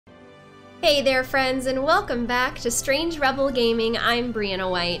Hey there friends, and welcome back to Strange Rebel Gaming. I'm Briana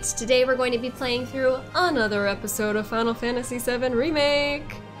White. Today we're going to be playing through another episode of Final Fantasy VII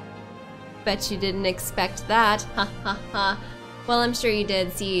Remake. Bet you didn't expect that, ha ha ha. Well, I'm sure you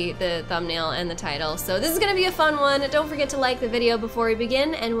did see the thumbnail and the title, so this is gonna be a fun one. Don't forget to like the video before we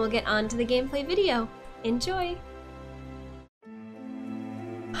begin, and we'll get on to the gameplay video. Enjoy!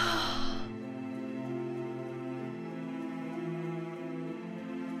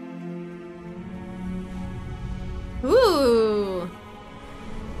 Ooh!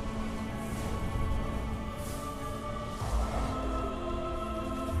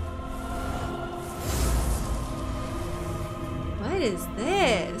 What is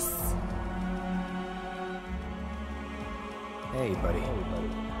this? Hey, buddy.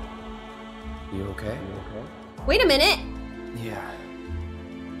 You okay? Wait a minute! Yeah.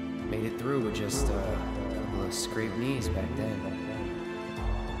 Made it through with just a couple of scraped knees back then.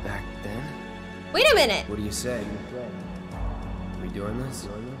 Back then? Wait a minute! What do you say? We doing this?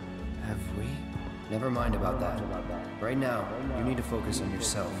 Have we? Never mind about that. Right now, you need to focus on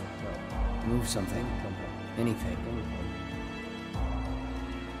yourself. Move something. Anything.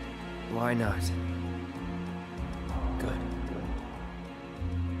 Why not? Good.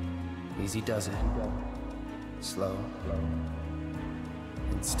 Easy does it. Slow.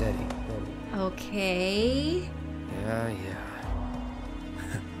 And steady. Okay... Yeah.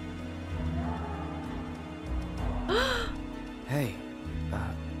 Hey,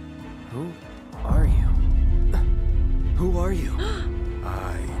 who are you? Who are you?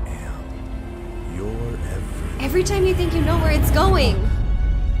 I am your everything. Every time you think you know where it's going!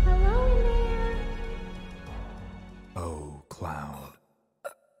 Hello in there! Oh, Cloud.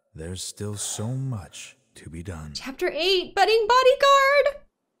 There's still so much to be done. Chapter 8, Budding Bodyguard!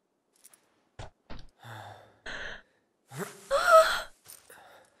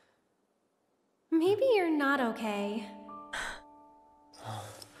 Maybe you're not okay.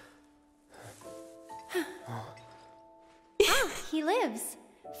 Ah, he lives.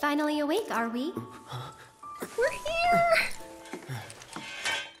 Finally awake, are we? We're here!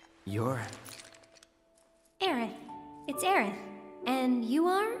 You're... Aerith. It's Aerith. And you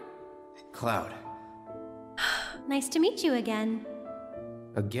are? Cloud. Nice to meet you again.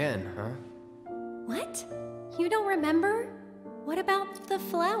 Again, huh? What? You don't remember? What about the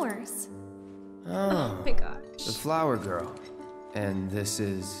flowers? Oh my gosh. The flower girl. And this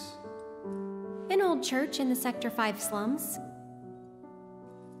is... An old church in the Sector 5 slums.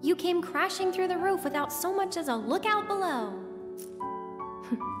 You came crashing through the roof without so much as a lookout below.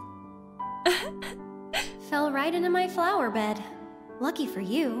 Fell right into my flower bed. Lucky for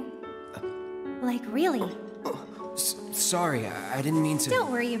you. Like, really. Sorry, I didn't mean to...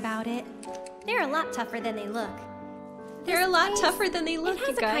 Don't worry about it. They're a lot tougher than they look. They're a lot tougher than they look,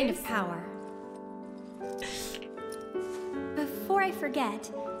 you guys. It has a kind of power. Before I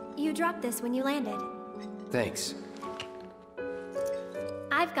forget, you dropped this when you landed. Thanks.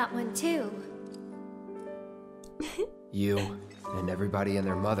 I've got one too. You and everybody and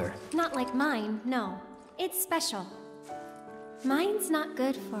their mother. Not like mine, no. It's special. Mine's not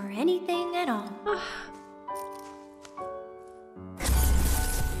good for anything at all.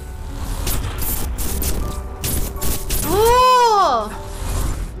 Oh!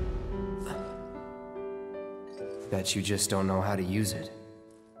 Bet you just don't know how to use it.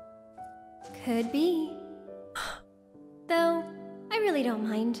 Could be. Though, I really don't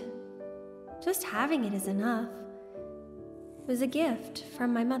mind. Just having it is enough. It was a gift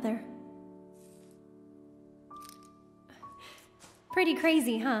from my mother. Pretty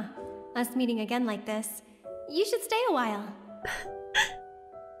crazy, huh? Us meeting again like this. You should stay a while.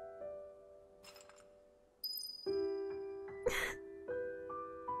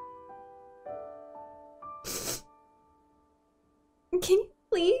 Can you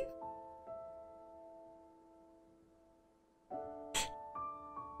leave?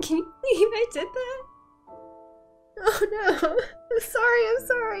 Can you believe I did that? Oh no. I'm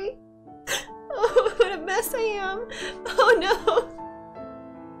sorry. Oh, what a mess I am. Oh no.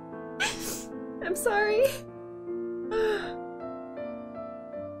 I'm sorry.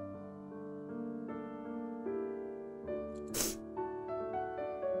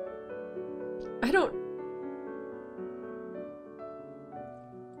 I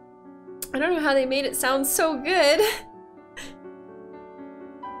don't know how they made it sound so good.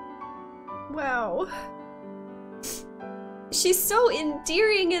 Wow. She's so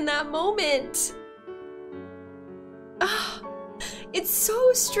endearing in that moment. It's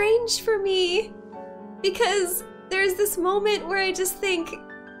so strange for me because there's this moment where I just think,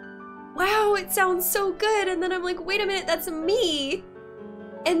 wow, it sounds so good, and then I'm like, wait a minute, that's me.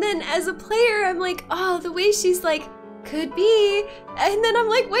 And then as a player, I'm like, oh, the way she's like, could be. And then I'm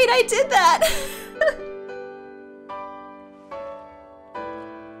like, wait, I did that.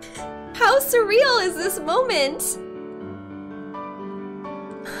 How surreal is this moment?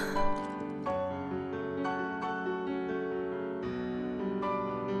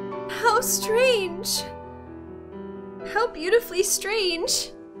 How strange. How beautifully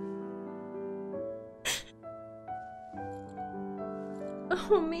strange.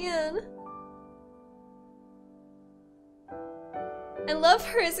 Oh man. I love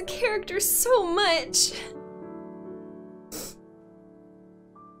her as a character so much.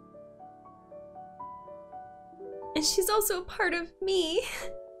 And she's also a part of me.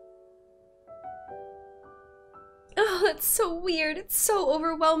 Oh, that's so weird. It's so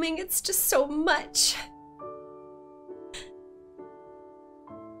overwhelming. It's just so much.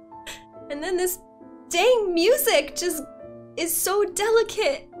 And then this dang music just is so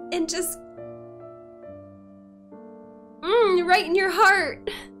delicate and just right in your heart.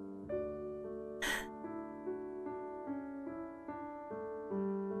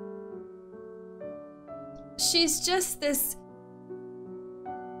 She's just this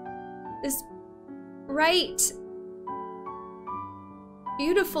bright,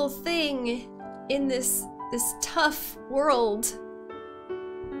 beautiful thing in this tough world.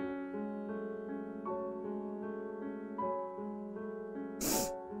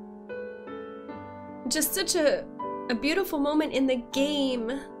 Just such a beautiful moment in the game.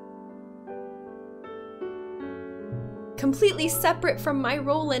 Completely separate from my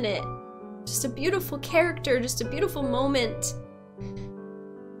role in it. Just a beautiful character, just a beautiful moment.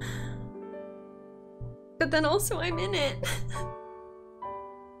 But then also I'm in it.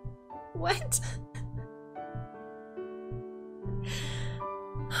 What?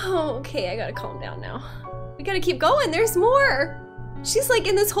 Oh, okay, I gotta calm down now. We gotta keep going, there's more! She's like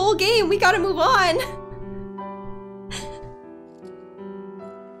in this whole game, we gotta move on!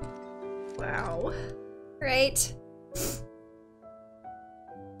 Wow. Right.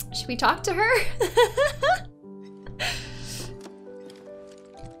 Should we talk to her?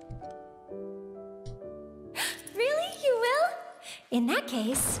 Really? You will? In that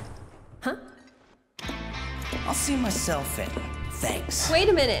case... Huh? I'll see myself in. Thanks. Wait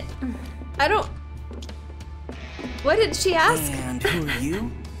a minute. I don't... What did she ask? And who are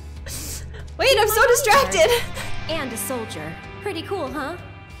you? Wait, I'm so distracted! And a soldier. Pretty cool, huh?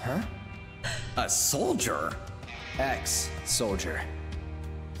 Huh? A soldier? Ex-soldier.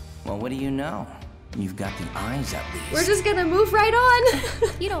 Well, what do you know? You've got the eyes at least. We're just gonna move right on.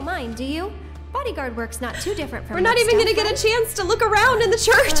 You don't mind, do you? Bodyguard work's not too different from We're not even gonna get a chance to look around in the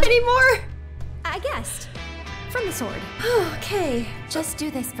church anymore. I guessed. From the sword. Okay. Just do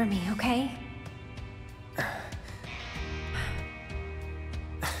this for me, okay?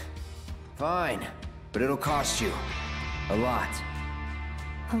 Fine, but it'll cost you a lot.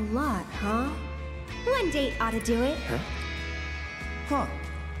 A lot, huh? One date ought to do it. Huh.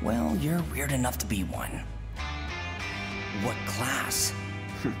 Well, you're weird enough to be one. What class?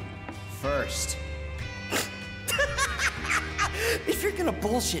 First. If you're gonna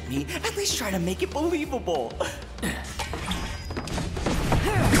bullshit me, at least try to make it believable.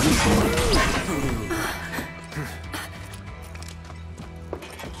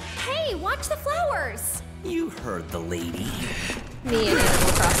 Hey, watch the flowers! You heard the lady. Me and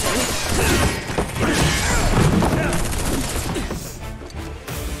Animal Crossing.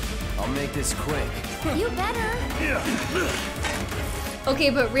 I'll make this quick. You better.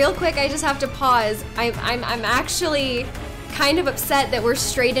 Okay, but real quick, I just have to pause. I'm actually kind of upset that we're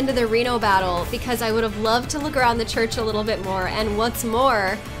straight into the Reno battle because I would have loved to look around the church a little bit more. And what's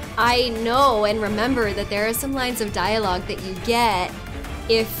more, I know and remember that there are some lines of dialogue that you get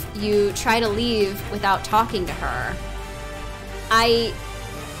if you try to leave without talking to her. I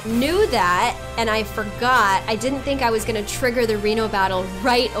knew that and I forgot. I didn't think I was gonna trigger the Reno battle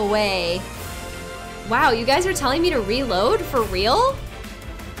right away. Wow, you guys are telling me to reload? For real?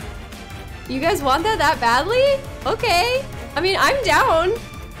 You guys want that badly? Okay. I mean, I'm down.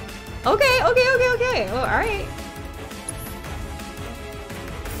 Okay. Oh, all right.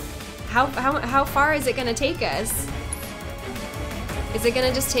 How far is it gonna take us? Is it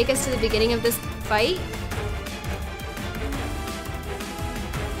gonna just take us to the beginning of this fight?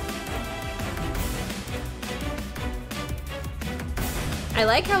 I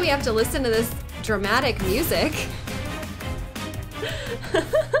like how we have to listen to this dramatic music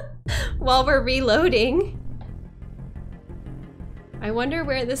while we're reloading. I wonder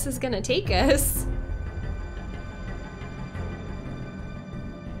where this is gonna take us.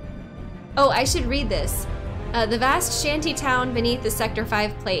 Oh, I should read this. The vast shanty town beneath the Sector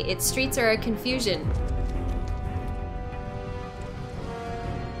 5 plate. Its streets are a confusion.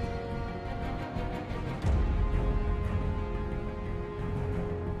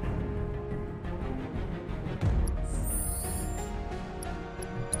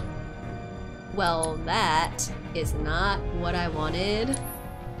 Well, that is not what I wanted.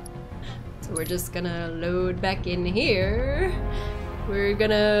 So we're just gonna load back in here. We're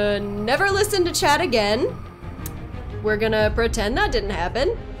gonna never listen to chat again. We're gonna pretend that didn't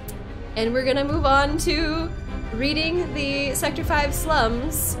happen. And we're gonna move on to reading the Sector 5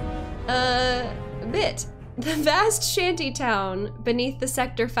 slums bit. The vast shanty town beneath the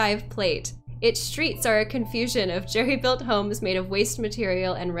Sector 5 plate. Its streets are a confusion of jerry-built homes made of waste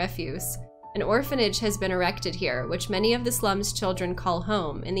material and refuse. An orphanage has been erected here, which many of the slum's children call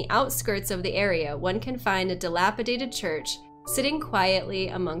home. In the outskirts of the area, one can find a dilapidated church sitting quietly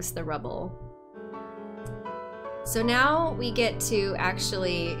amongst the rubble. So now we get to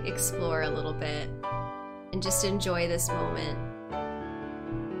actually explore a little bit and just enjoy this moment.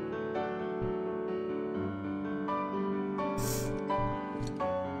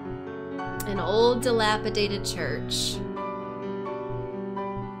 An old dilapidated church.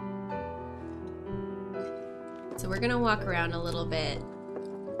 So we're gonna walk around a little bit,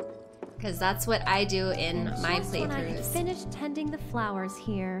 because that's what I do in my just when I playthroughs. finished tending the flowers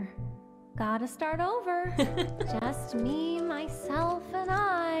here. Gotta start over. Just me, myself, and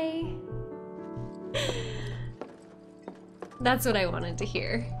I. That's what I wanted to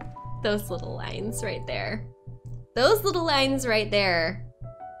hear. Those little lines right there. Those little lines right there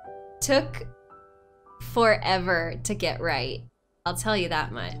took forever to get right. I'll tell you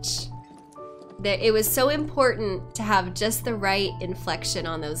that much. It was so important to have just the right inflection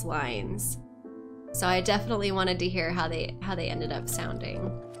on those lines. So I definitely wanted to hear how they ended up sounding.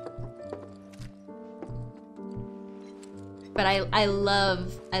 But I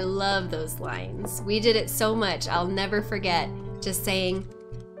love those lines. We did it so much. I'll never forget just saying,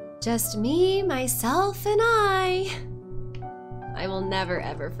 just me, myself, and I. I will never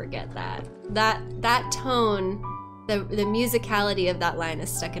ever forget that. That tone, the musicality of that line is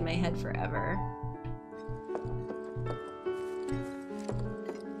stuck in my head forever.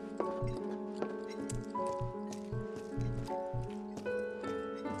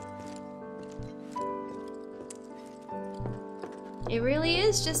 It really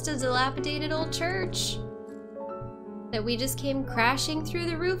is just a dilapidated old church that we just came crashing through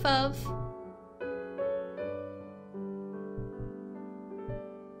the roof of.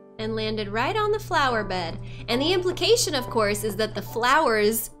 And landed right on the flower bed. And the implication, of course, is that the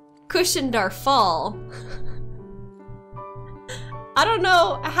flowers cushioned our fall. I don't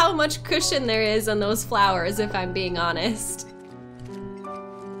know how much cushion there is on those flowers, if I'm being honest.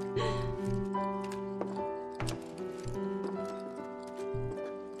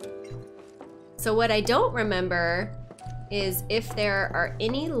 So what I don't remember is if there are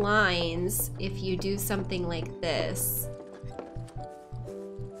any lines if you do something like this.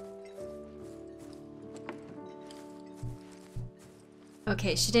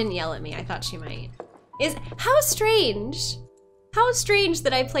 Okay, she didn't yell at me. I thought she might. How strange! How strange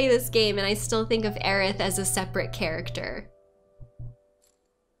that I play this game and I still think of Aerith as a separate character.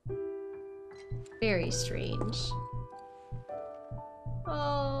 Very strange.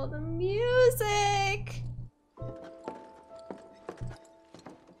 Oh, the music!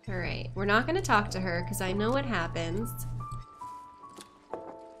 Alright, we're not gonna talk to her because I know what happens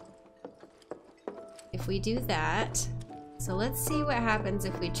if we do that. So let's see what happens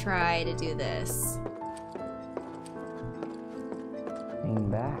if we try to do this. Hang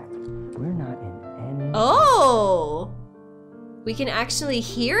back. We're not in any... Oh! We can actually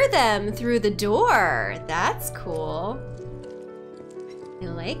hear them through the door. That's cool. I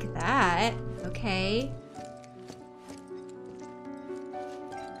like that. Okay.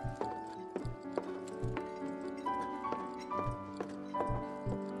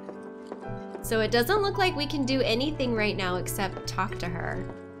 So it doesn't look like we can do anything right now except talk to her.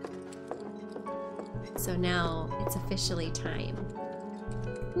 So now it's officially time.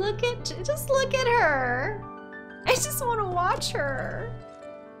 Just look at her. I just want to watch her.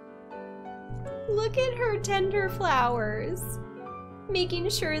 Look at her tender flowers, making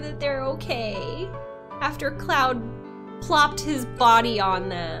sure that they're okay after Cloud plopped his body on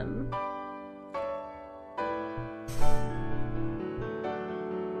them.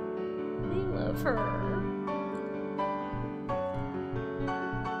 Her.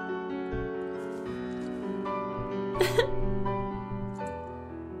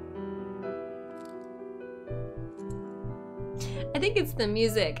 I think it's the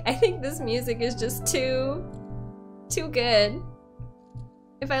music. I think this music is just too Too good.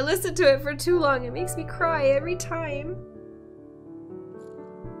 If I listen to it for too long, it makes me cry every time.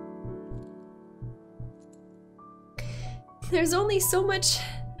 There's only so much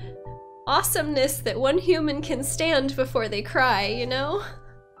awesomeness that one human can stand before they cry, you know?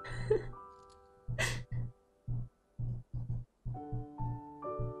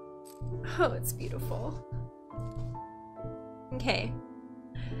 Oh, it's beautiful. Okay.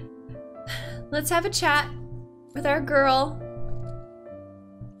 Let's have a chat with our girl.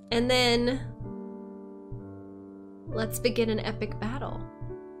 And then let's begin an epic battle.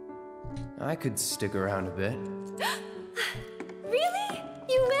 I could stick around a bit. Really?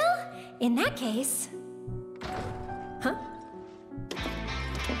 You will? In that case... Huh?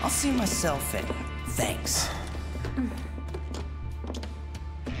 I'll see myself in. Thanks.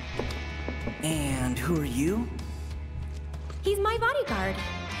 And who are you? He's my bodyguard.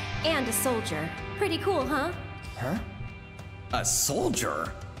 And a soldier. Pretty cool, huh? Huh? A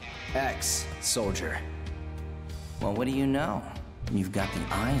soldier? Ex-soldier. Well, what do you know? You've got the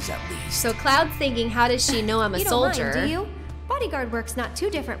eyes at least. So Cloud's thinking, how does she know I'm a You don't soldier? mind, do you? Bodyguard work's not too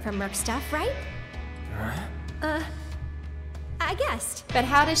different from merc stuff, right? I guessed. But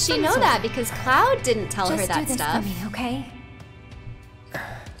how does she Some know sort. that? Because Cloud didn't tell her Just that do this stuff. for me, okay?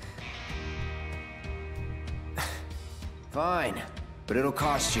 Fine, but it'll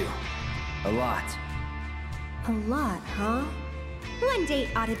cost you. A lot. A lot, huh? One date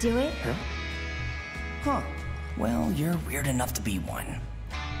ought to do it. Huh. Well, you're weird enough to be one.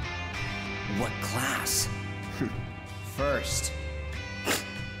 What class? First.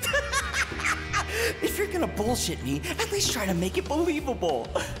 If you're gonna bullshit me, at least try to make it believable.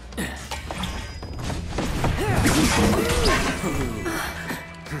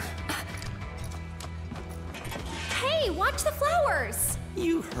 Hey, watch the flowers!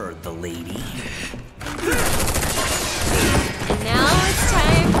 You heard the lady. And now it's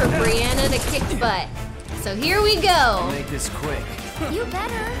time for Briana to kick butt. So here we I'll go. make this quick. You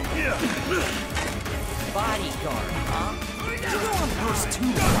better. Bodyguard, huh? You know I'm first too,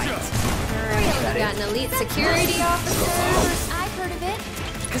 right? Alright, we got an elite security officer. I've heard of it.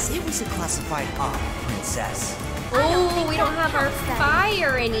 Because it was a classified op, princess. Oh, we don't have our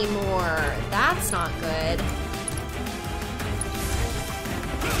fire anymore. That's not good.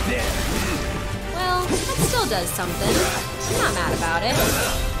 Well, that still does something. I'm not mad about it.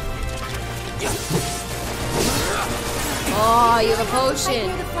 Oh, you have a Right potion.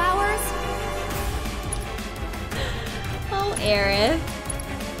 near the flowers. Oh, Aerith.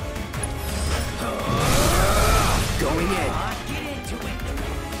 Going in. Get into it.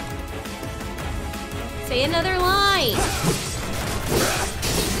 Say another line.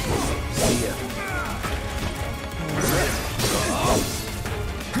 See ya.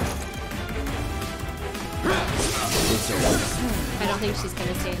 I don't think she's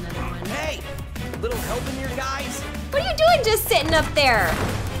gonna say another one. Hey, little help in your guys? What are you doing just sitting up there?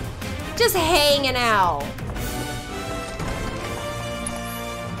 Just hanging out.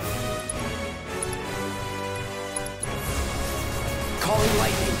 Calling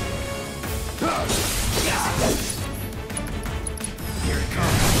lightning. Here it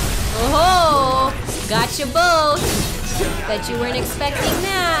comes. Oh, got you both. Bet you weren't expecting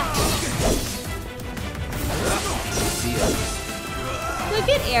that. See ya. Look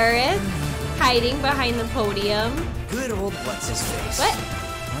at Aerith hiding behind the podium. Good old what's his face? What?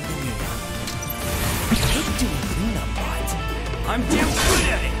 Hate doing cleanup, but I'm damn good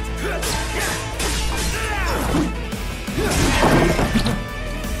at it.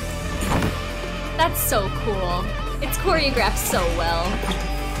 That's so cool. It's choreographed so well.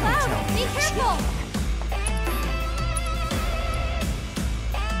 Cloud, be careful!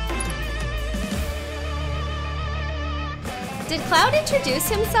 Did Cloud introduce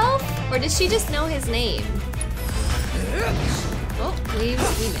himself, or does she just know his name? Oh, we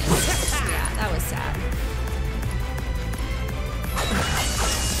missed. Yeah, that was sad.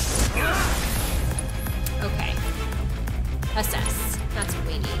 Okay. Assess. That's what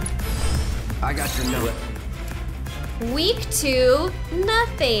we need. I got your number. Weak to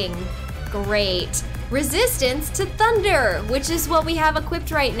nothing. Great. Resistance to thunder, which is what we have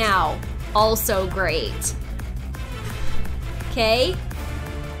equipped right now. Also great. Okay.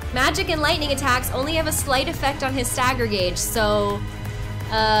 Magic and lightning attacks only have a slight effect on his stagger gauge, so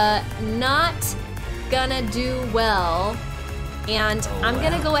not gonna do well. And I'm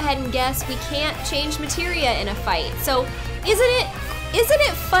gonna go ahead and guess we can't change materia in a fight. So isn't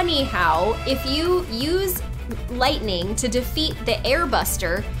it funny how if you use lightning to defeat the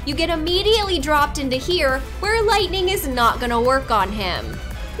airbuster, you get immediately dropped into here where lightning is not gonna work on him.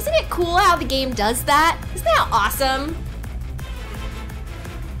 Isn't it cool how the game does that? Isn't that awesome?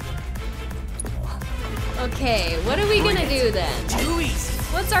 Okay, what are we gonna do then? Too easy.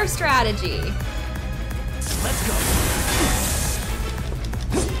 What's our strategy? Let's go.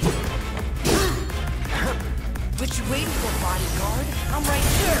 What you waiting for, bodyguard? I'm right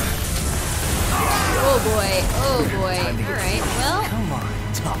here. Oh boy, oh boy. Alright, well, Come on,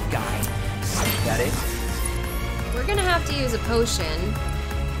 tough guy. That it? we're gonna have to use a potion.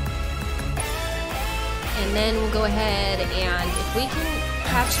 And then we'll go ahead and if we can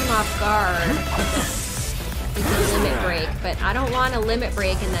catch him off guard, we can limit break. But I don't want to limit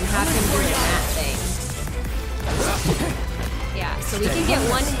break and then have him doing that thing. Yeah, so we can get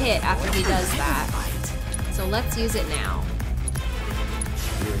one hit after he does that. So let's use it now.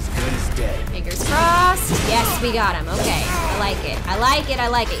 You're as good as dead. Fingers crossed. Yes, we got him. Okay, I like it. I like it, I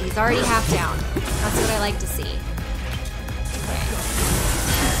like it. He's already half down. That's what I like to see.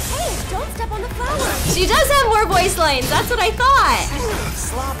 Hey, don't step on the flowers. She does have more voice lines. That's what I thought.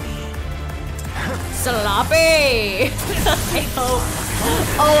 Sloppy. Sloppy. I hope.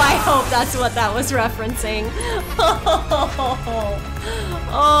 Oh, I hope that's what that was referencing.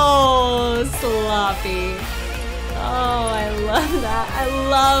 Oh, sloppy. Oh, I love that. I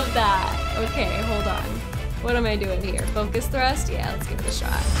love that. Okay, hold on. What am I doing here? Focus thrust? Yeah, let's give it a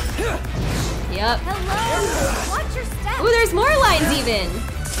shot. Yep. Hello. Watch your step. Ooh, there's more lines even.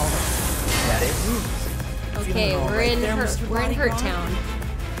 That it? Okay, we're in Hurt Town.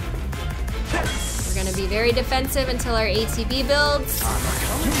 We're gonna be very defensive until our ATB builds.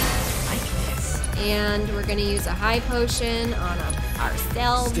 And we're gonna use a high potion on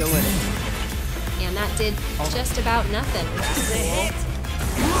ourselves. Still in it. And that did just about nothing, which is cool.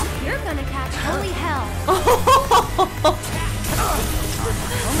 You're gonna catch holy hell. Oh,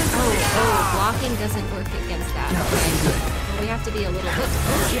 blocking doesn't work against that. Okay. Well, we have to be a little bit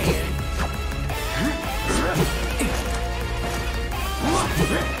closer here.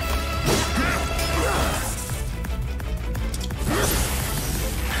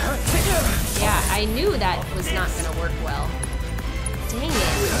 Yeah, I knew that was not gonna work well. Dang it,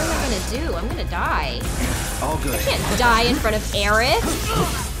 what am I gonna do? I'm gonna die. All good. I can't die in front of Aerith.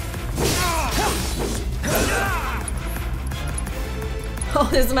 Oh,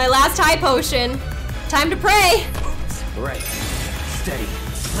 this is my last high potion. Time to pray. Right. Steady.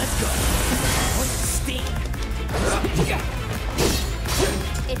 Let's go. What's the steam?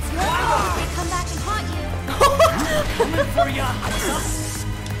 It's your fault they come back and haunt you. Coming for ya.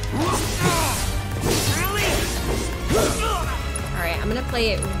 Really? Alright, I'm gonna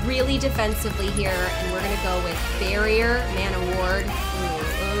play it really defensively here, and we're gonna go with Barrier, Mana Ward.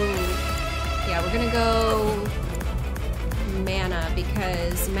 Ooh. Yeah, we're gonna go Mana,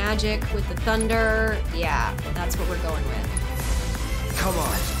 because Magic with the Thunder, yeah, that's what we're going with. Come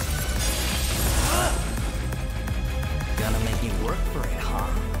on. Gonna make you work for it, huh?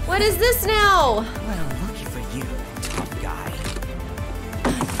 What is this now? Well, lucky for you, tough guy.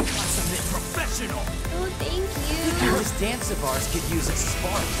 That's a bit professional. Oh, thank you. This dance of ours could use a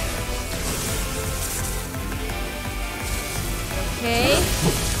spark. Okay.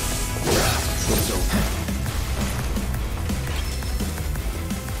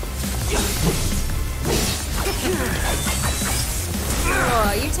 Oh,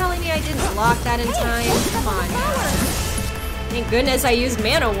 are you telling me I didn't block that in time? Come on. Thank goodness I used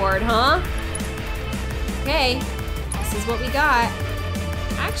Mana Ward, huh? Okay, this is what we got.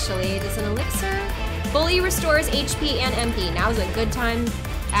 Actually, does an elixir? Fully restores HP and MP. Now's a good time,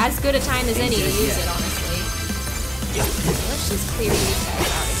 as good a time as any to use it, honestly. Let's just clear these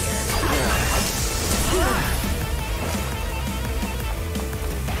guys out of here.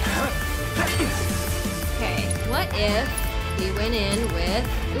 Okay, what if we went in with,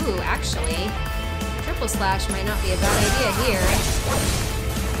 ooh, actually, triple slash might not be a bad idea here.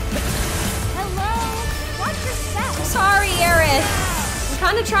 Hello. Watch your step. Sorry, Aerith. I'm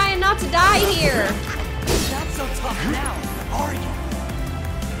kind of trying not to die here. Not so tough now, are you?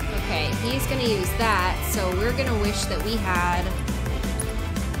 Okay, he's gonna use that, so we're gonna wish that we had...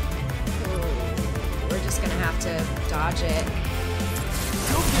 Ooh, we're just gonna have to dodge it.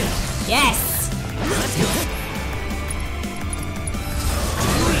 Yes! Let's go.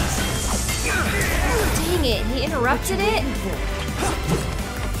 Dang it, he interrupted it?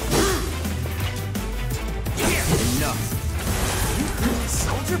 Enough.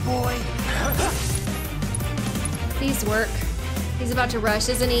 Soldier boy. Please work. He's about to rush,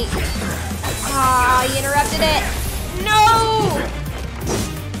 isn't he? Ah, he interrupted it. No!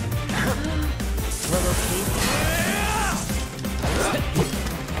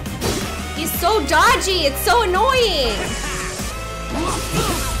 He's so dodgy, it's so annoying.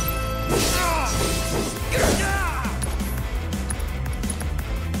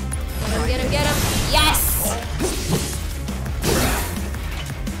 Yes!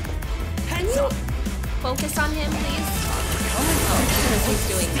 Can you focus on him, please? Oh, because he's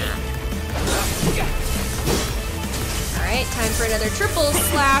doing that. Alright, time for another triple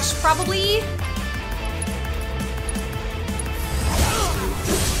slash, probably.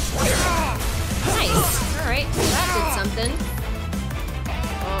 Nice. Alright, that did something.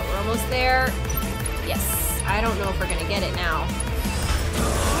 Oh, we're almost there. Yes. I don't know if we're gonna get it now.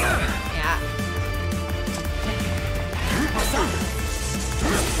 Yeah.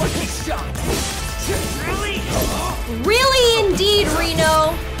 Lucky shot. Really? Really indeed,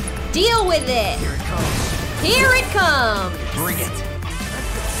 Reno. Deal with it. Here it comes. Here it comes. Bring it.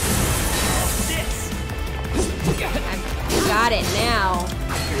 I've got it now.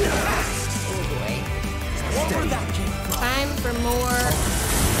 Oh boy. Time for more.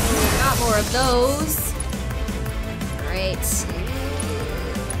 Oh, got more of those. Alright.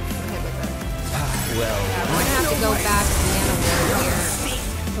 Well, Yeah, we're gonna have to go back to mana ward here.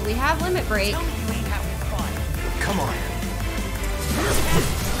 But we have limit break. Come on.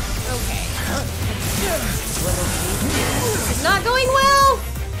 Okay. This is not going well!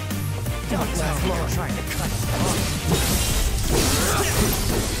 Don't last long trying to cut it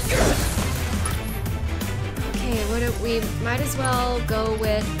Okay, what do we might as well go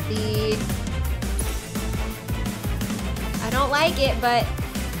with the... I don't like it, but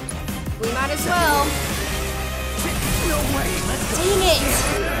we might as well. No way. Let's go. Dang it!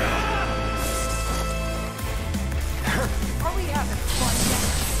 Are we having fun yet?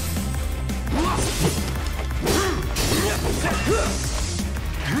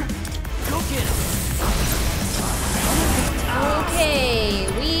 Go get him. Okay,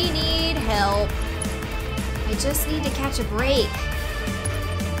 we need help. I just need to catch a break.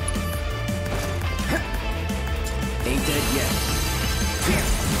 ain't dead yet.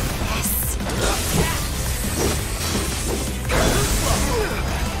 Yes.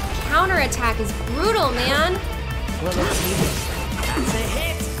 Counterattack is brutal, man.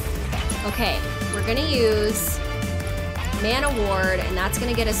 Okay, we're gonna use Mana Ward, and that's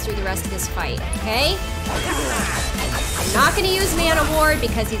gonna get us through the rest of this fight, okay? I'm not gonna use Mana Ward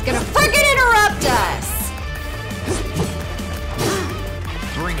because he's gonna frickin' interrupt us!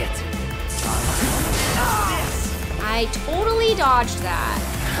 Bring it. I totally dodged that.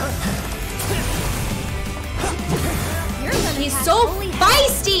 He's so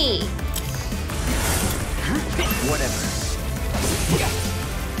feisty! Whatever.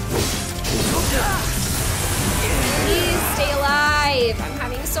 Please stay alive. I'm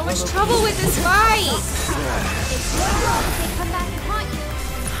having so much trouble with this fight. They come back and haunt you.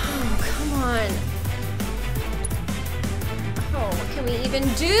 Oh, come on. Oh, what can we even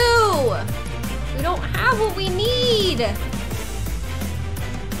do? We don't have what we need.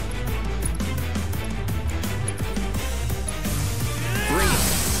 Bring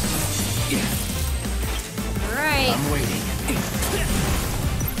it. All right. I'm waiting.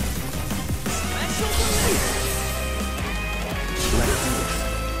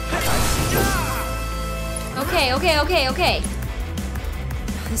 Okay.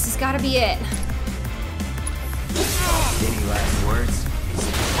 This has got to be it. Any last words?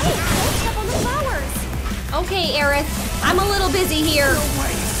 Hey, don't step on the flowers. Okay, Aerith. I'm a little busy here. I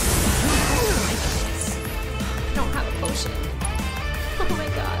don't have a potion. Oh my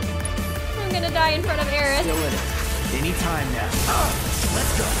god. I'm gonna die in front of Aerith. Still in it. Any time now.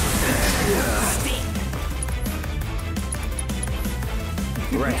 Let's go.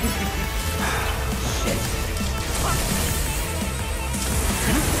 Right.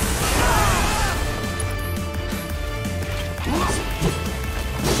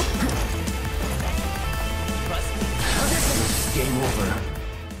 Game over.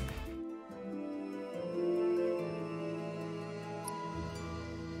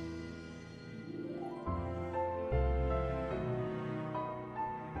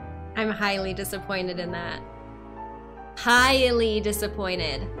 I'm highly disappointed in that. Highly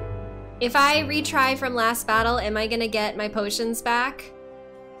disappointed. If I retry from last battle, am I gonna get my potions back?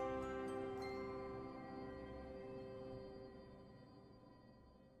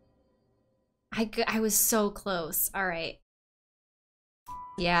 I was so close. All right.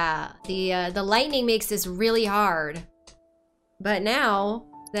 Yeah, the lightning makes this really hard. But now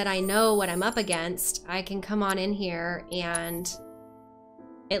that I know what I'm up against, I can come on in here and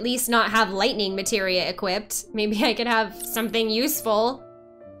at least not have lightning materia equipped. Maybe I could have something useful.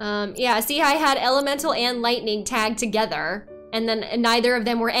 Yeah, see, I had elemental and lightning tagged together, and then neither of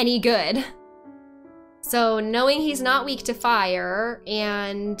them were any good. So knowing he's not weak to fire,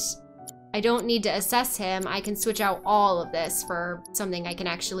 and I don't need to assess him, I can switch out all of this for something I can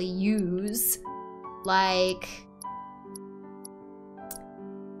actually use. Like,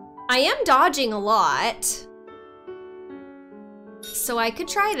 I am dodging a lot, so I could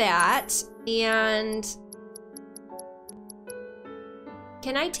try that. And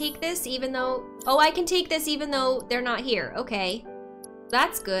can I take this even though, oh, I can take this even though they're not here. Okay,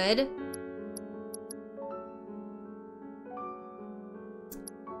 that's good.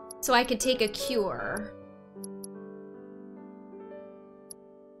 So I could take a cure.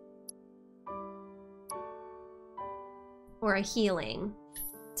 Or a healing.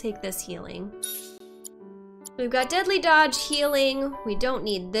 Take this healing. We've got deadly dodge, healing. We don't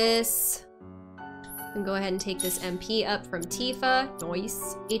need this. We can go ahead and take this MP up from Tifa.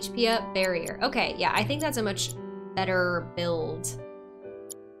 Nice. HP up, barrier. Okay, yeah, I think that's a much better build.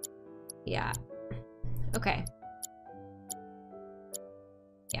 Yeah. Okay.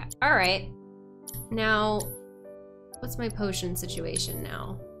 Yeah, all right. Now, what's my potion situation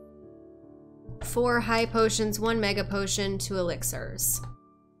now? 4 high potions, 1 mega potion, 2 elixirs.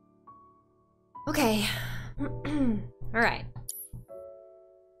 Okay. All right.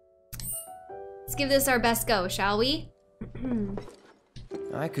 Let's give this our best go, shall we?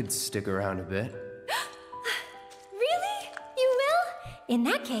 I could stick around a bit. Really? You will? In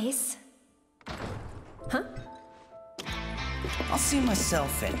that case... Huh? I'll see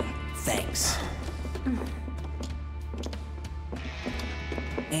myself in. Thanks.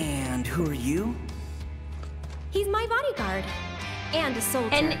 And who are you? He's my bodyguard. And a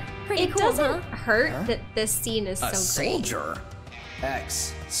soldier. And pretty it cool, doesn't huh? hurt that this scene is A so great. soldier?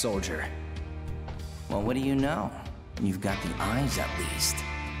 Ex-soldier. Well, what do you know? You've got the eyes at least.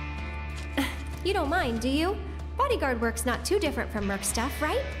 You don't mind, do you? Bodyguard work's not too different from Merc stuff,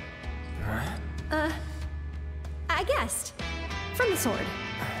 right? I guessed. From the sword.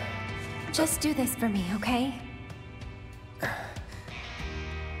 Just do this for me, okay?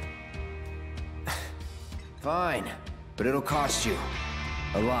 Fine, but it'll cost you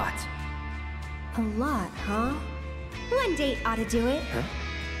a lot. A lot, huh? One date ought to do it.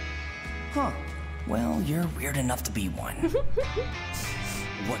 Huh. Well, you're weird enough to be one.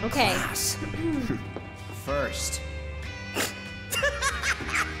 What Okay. class? First.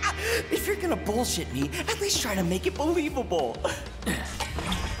 If you're gonna bullshit me, at least try to make it believable.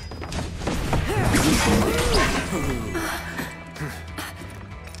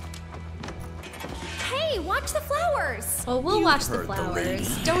 Hey, watch the flowers! Well, we'll watch the heard the flowers. lady.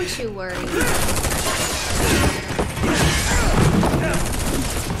 Don't you worry.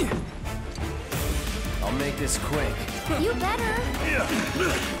 I'll make this quick. You better.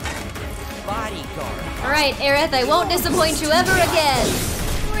 Bodyguard. All right, Aerith, I won't disappoint you ever again.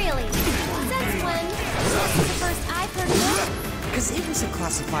 Really? Since when? This is the first I've heard of it. Because it was a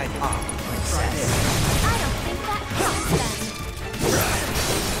classified op, princess. I don't think that counts then.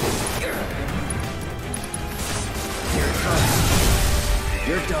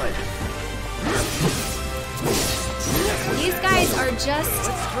 You're done. These guys are just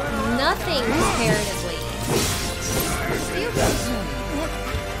nothing comparatively.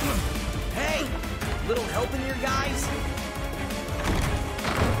 Hey! Little help in here, guys?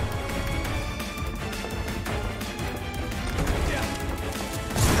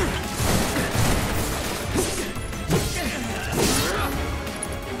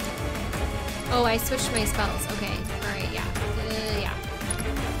 Oh, I switched my spells. Okay. All right. Yeah. Yeah.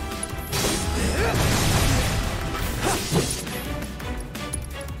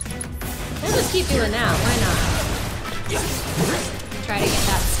 We'll just keep doing that. Why not? Try to get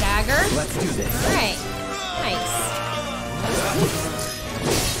that stagger. Let's do this. All right. Nice.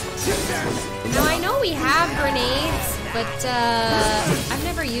 Now I know we have grenades, but I've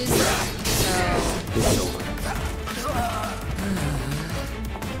never used them. So. It's over.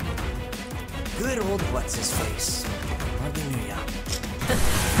 Good old what's-his-face. Hardly knew ya. I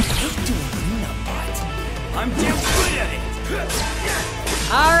hate doing cleanup, but I'm damn good at it!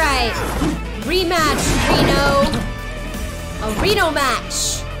 All right. Rematch, Reno. A Reno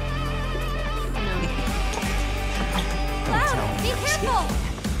match. No. Cloud, be careful!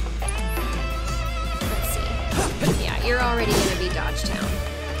 Let's see. Yeah, you're already gonna be Dodgetown.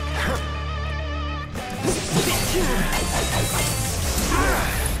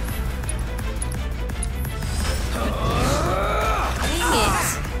 Dang it.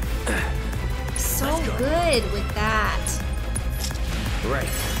 So good with that. Right.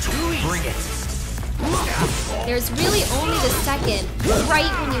 Bring it. There's really only the second,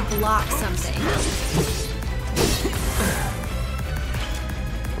 right when you block something.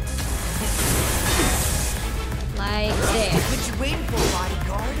 Like there. What you waiting for,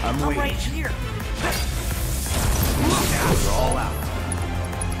 bodyguard? I'm waiting. right here. We're all out.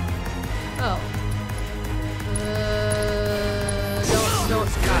 Oh.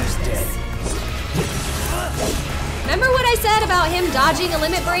 I said about him dodging a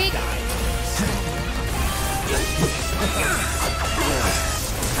limit break?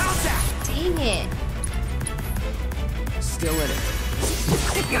 Dang it. Still in it.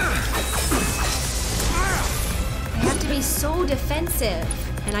 I have to be so defensive,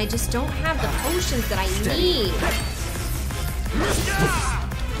 and I just don't have the potions that I need.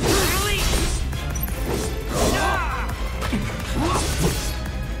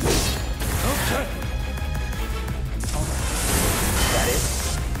 Okay. That it?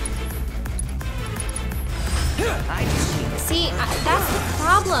 See, that's the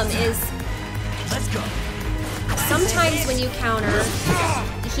problem is Let's go. sometimes when you counter,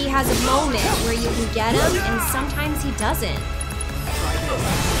 he has a moment where you can get him, and sometimes he doesn't.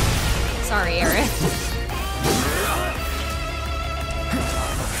 Sorry, Aerith.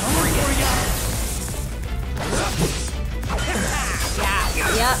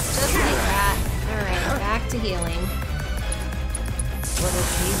 Yeah, yep, just like that. Alright, back to healing.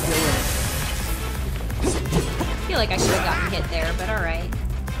 I feel like I should have gotten hit there, but alright.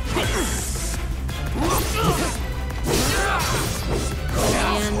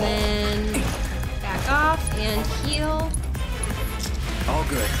 And then back off and heal. All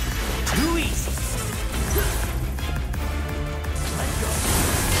good. Too easy.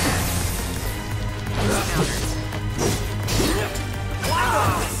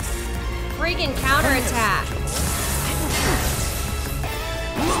 Friggin' counterattack.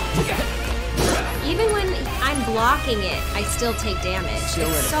 Even when I'm blocking it, I still take damage.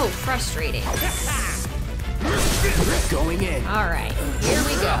 It's so frustrating. Going in. Alright, here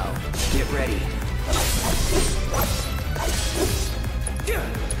we go. Get ready.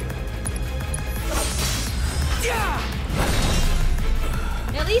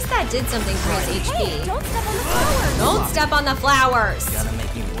 At least that did something for his HP. Hey, don't step on the flowers! Don't step on the flowers! Gotta make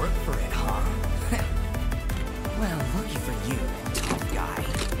him work for it, huh? Well, lucky for you, tough guy.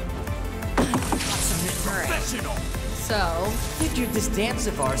 Professional. So, Figured this dance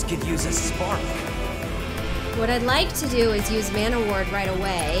of ours could use a spark. what I'd like to do is use Mana Ward right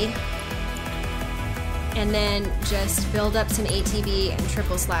away. And then just build up some ATB and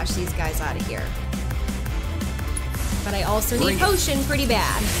triple slash these guys out of here. But I also need potion pretty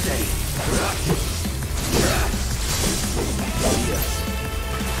bad.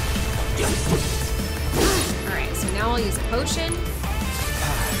 Alright, so now I'll use a potion.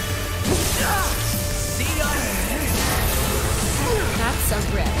 That's a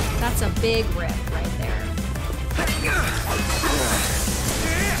rip. That's a big rip right there.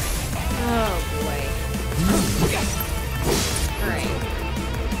 Oh boy. Alright.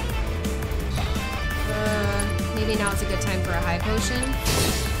 Maybe now's a good time for a high potion.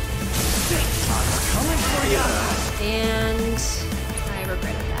 And I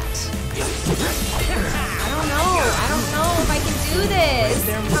regretted that. I don't know if I can do this.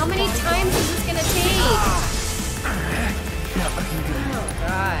 How many times is this gonna take? Oh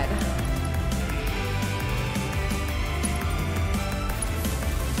god.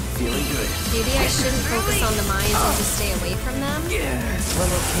 Feeling good. Maybe I shouldn't focus on the mines and just stay away from them? Well,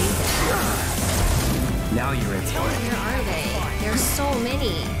 okay then. Now you're in. Where are they? There's so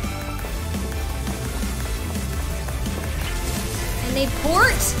many. And they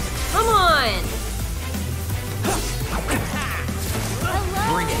port? Come on!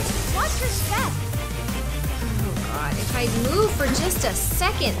 Hello? Bring it. Watch your step! Oh god, if I move for just a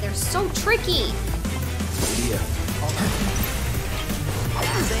second, they're so tricky. Yeah.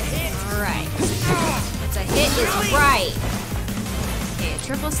 Alright. What's a hit is right. Okay, a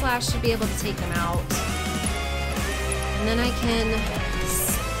triple slash should be able to take them out. And then I can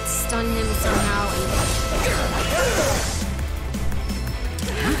stun him somehow and...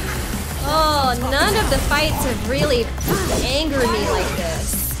 Oh, none of the fights have really angered me like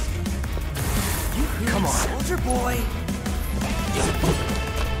this. Come on, soldier boy.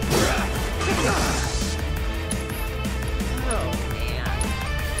 Oh, man.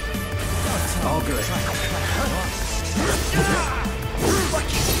 All good.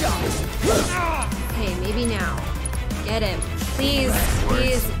 Okay, maybe now. Get him. Please,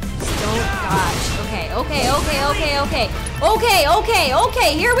 please don't dodge. Okay, okay, okay, okay, okay. Okay, okay,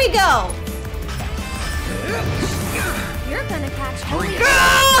 okay, here we go. You're gonna catch holy.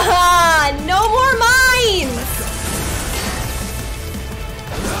 Ah, no more mines!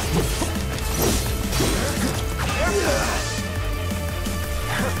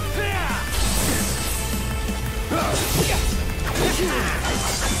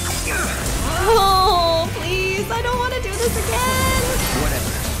 Oh, please, I don't want to do this again.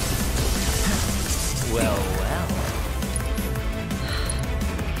 Whatever. Well, well.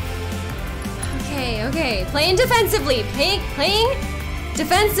 Okay, okay, Okay, playing defensively. Playing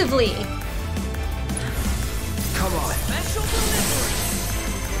defensively. Come on. Special delivery.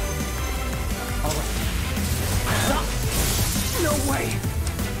 No way.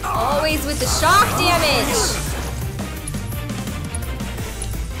 Always with the shock damage.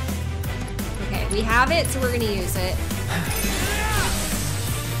 Okay, we have it, so we're gonna use it.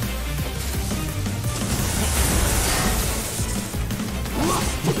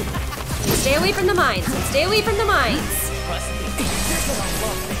 Stay away from the mines. Stay away from the mines.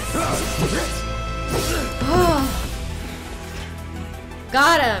 Oh.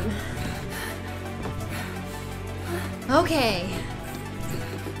 Got him. Okay.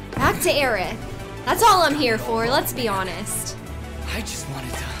 Back to Aerith. That's all I'm here for, let's be honest. I just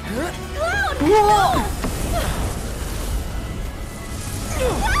wanted to. Cloud! Whoa!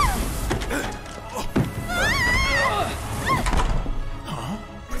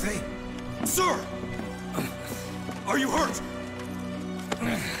 Hey, sir! Are you hurt?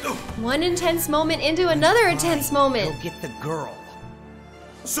 One intense moment into another intense moment. Go get the girl.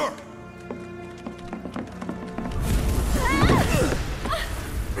 Sir!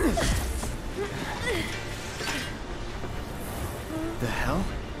 The hell?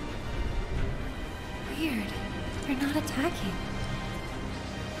 Weird. They're not attacking.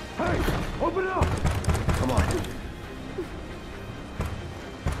 Hey, open up! Come on.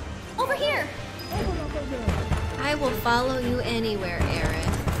 Over here! I will follow you anywhere,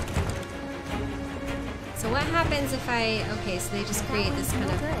 Aerith. So what happens if I... Okay, so they just create this kind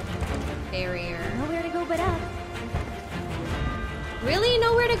of barrier. Nowhere to go but up. Really?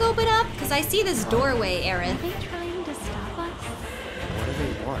 Nowhere to go but up? Because I see this doorway, Aerith. Are they trying to stop us? What do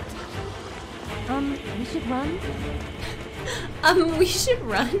they want? We should run? We should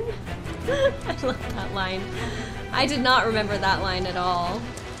run? I love that line. I did not remember that line at all.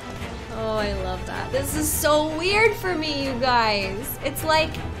 Oh, I love that. This is so weird for me, you guys. It's like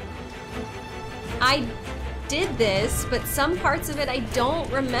I did this, but some parts of it I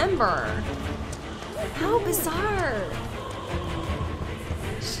don't remember. How bizarre.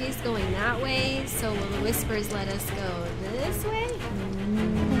 She's going that way, so will the whispers let us go this way?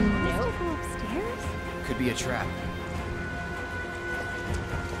 Nope. Go upstairs? Could be a trap.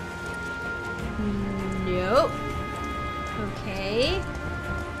 Nope. Okay.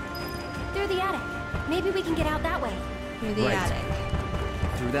 Through the attic. Maybe we can get out that way. Through the Right. attic.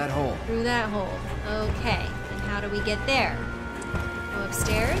 Through that hole. Through that hole. Okay. And how do we get there? Go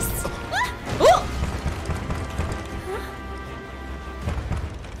upstairs. Oh!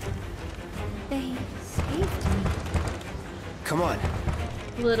 They saved me. Come on.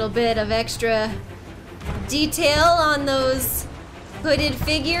 A little bit of extra detail on those hooded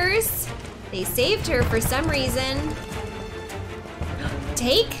figures. They saved her for some reason.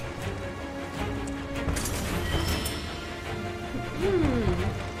 Take?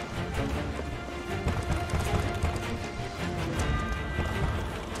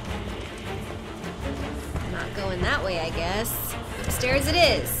 Not going that way, I guess. Upstairs it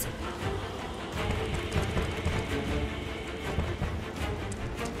is.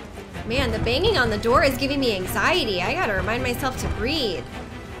 Man, the banging on the door is giving me anxiety. I gotta remind myself to breathe.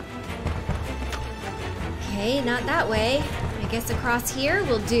 Okay, not that way. I guess across here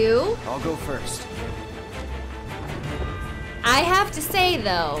will do. I'll go first. I have to say,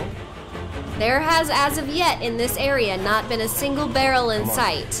 though, there has, as of yet, in this area, not been a single barrel in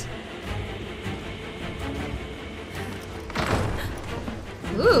sight.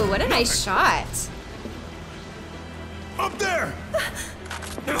 Ooh, what a nice shot. Up there!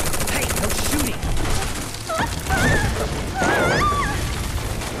 Hey, no shooting.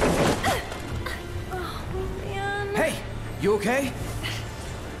 Oh, man. Hey, you okay?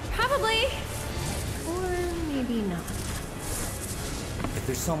 Probably. Or maybe not. If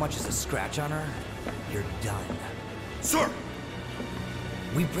there's so much as a scratch on her, you're done. Sir!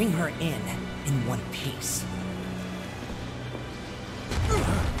 We bring her in one piece.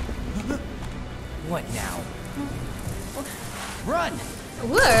 What now? Run!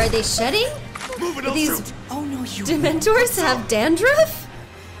 What, are they shedding? Move it, Do I'll these shoot! Oh no, you Dementors have dandruff?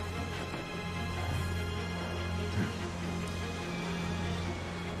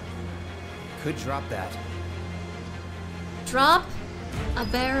 Could drop that. Drop a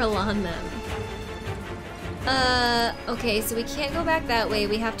barrel on them. Okay, so we can't go back that way.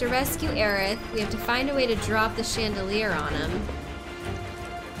 We have to rescue Aerith. We have to find a way to drop the chandelier on him.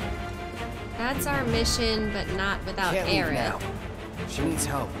 That's our mission, but not without Can't leave Aerith. now. She needs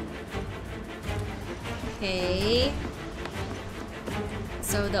help. Okay.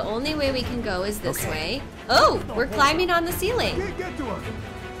 So the only way we can go is this Okay. way. Oh, we're climbing on the ceiling. Can't get to her!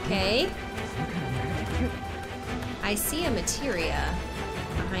 Okay. I see a materia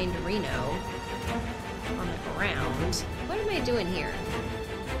behind Reno on the ground. What am I doing here?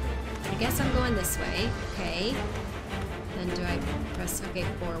 I guess I'm going this way. Okay. Then do I press okay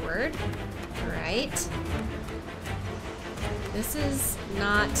forward? Alright. This is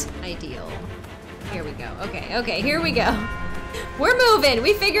not ideal. Here we go. Okay, okay, here we go. We're moving!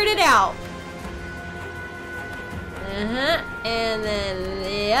 We figured it out! And then,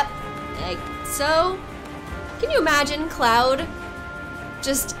 yep. Like so. Can you imagine Cloud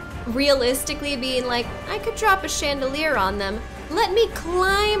just realistically being like, I could drop a chandelier on them. Let me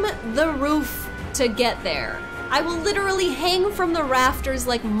climb the roof to get there. I will literally hang from the rafters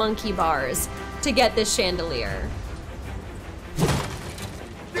like monkey bars to get this chandelier.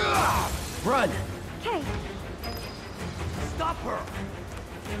 Run! Okay. Stop her!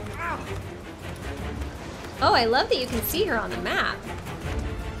 Oh, I love that you can see her on the map.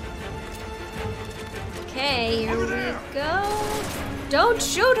 Okay, here we go. Don't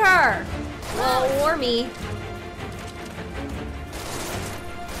shoot her! Well, war me.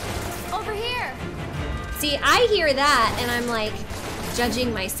 Over here. See, I hear that and I'm like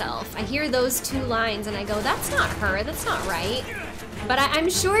judging myself. I hear those two lines and I go, that's not her, that's not right. But I'm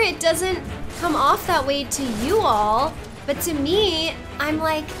sure it doesn't come off that way to you all. But to me, I'm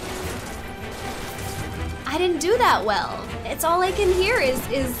like, I didn't do that well. It's all I can hear is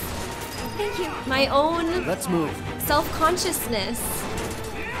Thank you. my own Let's move. self-consciousness.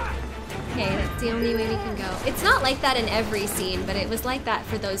 Okay, that's the only way we can go. It's not like that in every scene, but it was like that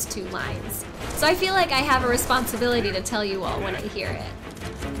for those two lines. So I feel like I have a responsibility to tell you all when I hear it.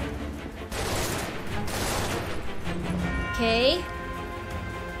 Okay.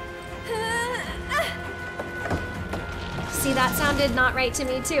 See, that sounded not right to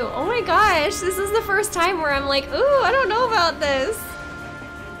me too. Oh my gosh, this is the first time where I'm like, ooh, I don't know about this.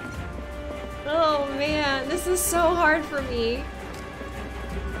 Oh man, this is so hard for me.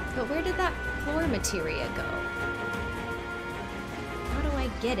 But where did that floor materia go? How do I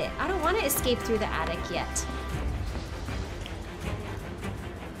get it? I don't want to escape through the attic yet.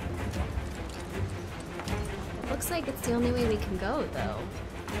 It looks like it's the only way we can go, though.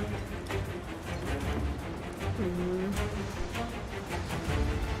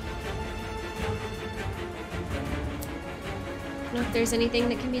 I don't know if there's anything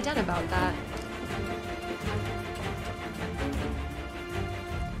that can be done about that.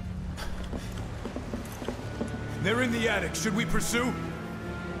 They're in the attic. Should we pursue?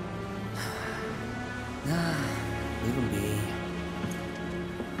 Leave him be.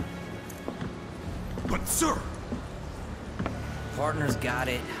 But sir! Partner's got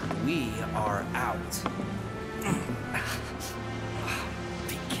it. We are out.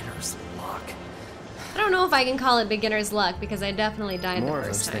 Beginner's luck. I don't know if I can call it beginner's luck because I definitely died More the of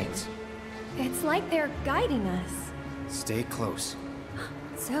first those time. things. It's like they're guiding us. Stay close.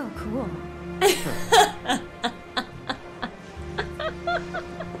 So cool.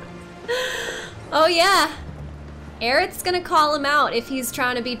 Oh yeah, Aerith's gonna call him out if he's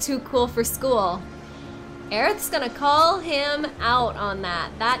trying to be too cool for school. Aerith's gonna call him out on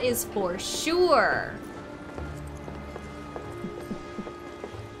that. That is for sure.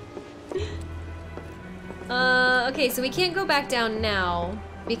 Okay, so we can't go back down now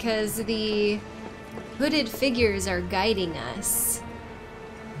because the hooded figures are guiding us.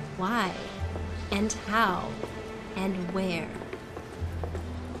 Why? And how? And where?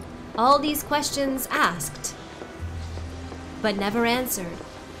 All these questions asked, but never answered.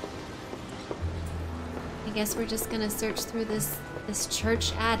 I guess we're just gonna search through this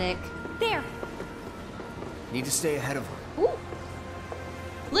church attic. There. Need to stay ahead of her. Ooh.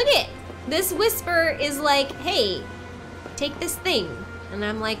 Look it! This whisper is like, hey, take this thing. And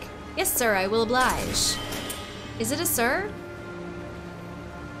I'm like, yes sir, I will oblige. Is it a sir?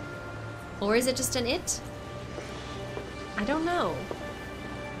 Or is it just an it? I don't know.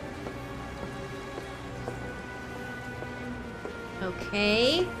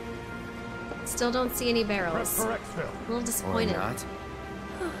 Okay. Still don't see any barrels. A little Or disappointed. not.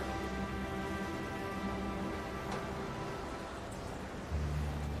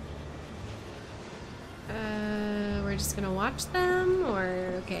 We're just gonna watch them,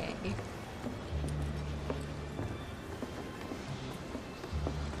 or okay.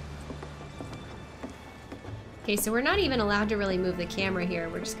 Okay, so we're not even allowed to really move the camera here.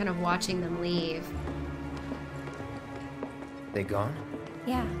 We're just kind of watching them leave. They gone?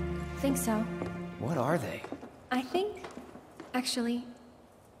 Yeah, think so. What are they? I think, actually,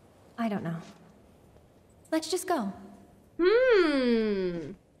 I don't know. Let's just go.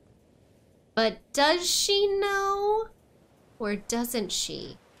 But does she know? Or doesn't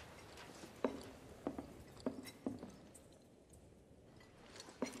she?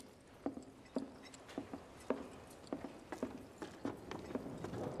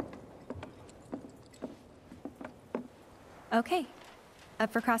 Okay.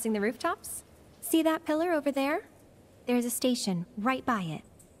 Up for crossing the rooftops? See that pillar over there? There's a station right by it.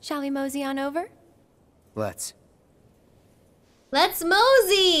 Shall we mosey on over? Let's. Let's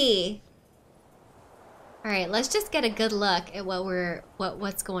mosey! Alright, let's just get a good look at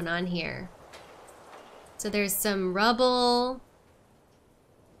what's going on here. So there's some rubble.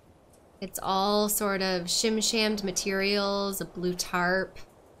 It's all sort of shim-shammed materials, a blue tarp.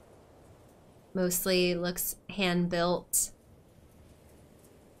 Mostly looks hand-built.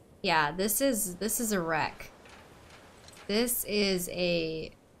 Yeah, this is a wreck. This is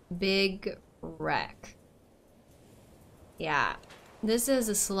a big wreck. Yeah, this is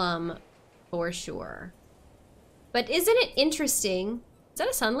a slum for sure. But isn't it interesting? Is that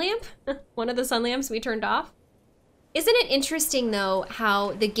a sun lamp? One of the sun lamps we turned off? Isn't it interesting though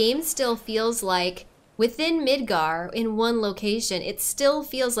how the game still feels like within Midgar in one location, it still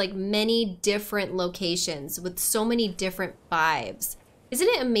feels like many different locations with so many different vibes. Isn't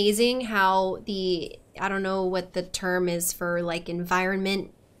it amazing how the, I don't know what the term is for like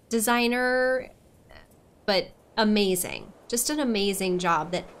environment designer, but amazing. Just an amazing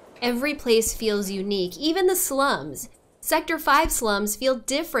job that every place feels unique. Even the slums. Sector 5 slums feel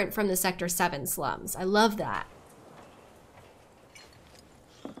different from the Sector 7 slums. I love that.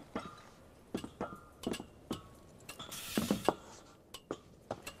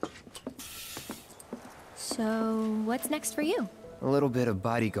 So, what's next for you? A little bit of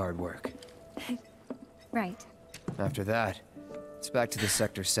bodyguard work. Right. After that, it's back to the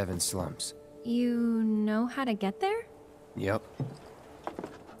Sector 7 slums. You know how to get there? Yep.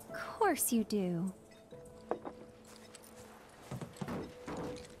 Of course you do.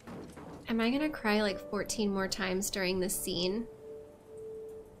 Am I gonna cry like 14 more times during this scene?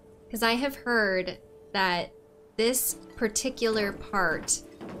 Because I have heard that this particular part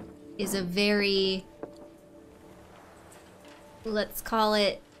is a very, let's call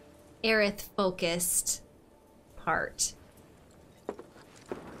it Aerith focused part.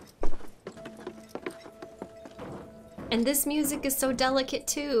 And this music is so delicate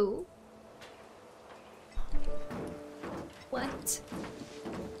too. What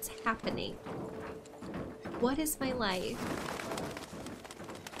is happening? What is my life?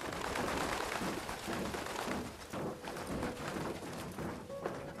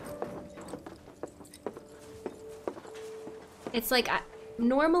 It's like,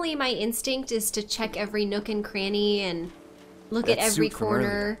 normally my instinct is to check every nook and cranny and look at every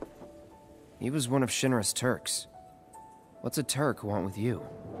corner. He was one of Shinra's Turks. What's a Turk want with you?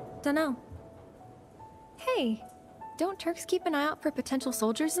 Dunno. Hey, don't Turks keep an eye out for potential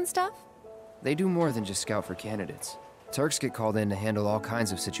soldiers and stuff? They do more than just scout for candidates. Turks get called in to handle all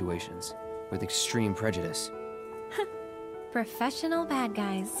kinds of situations, with extreme prejudice. Professional bad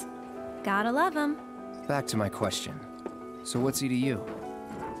guys. Gotta love them. Back to my question. So what's he to you?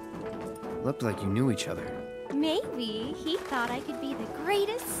 Looked like you knew each other. Maybe he thought I could be the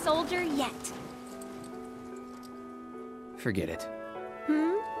greatest soldier yet. Forget it.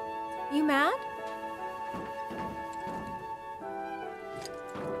 You mad?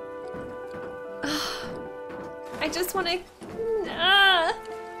 I just want to...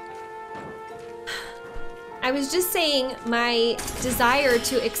 I was just saying my desire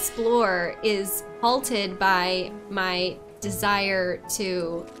to explore is halted by my desire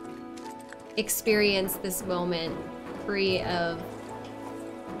to experience this moment free of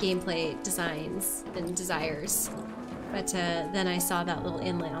gameplay designs and desires. But then I saw that little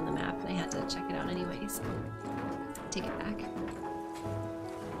inlet on the map and I had to check it out anyway, so take it back.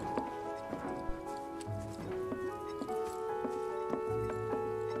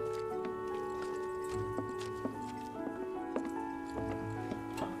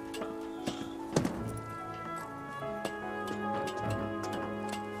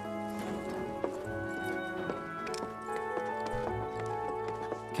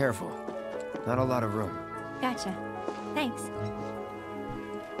 Careful. Not a lot of room. Gotcha. Thanks.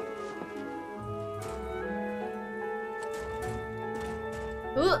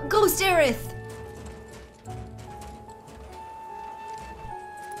 Ooh, Ghost Aerith!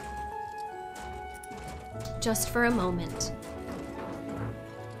 Just for a moment.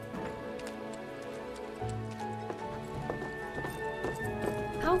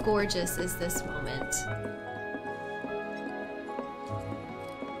 How gorgeous is this moment?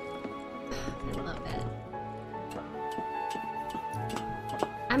 I love it.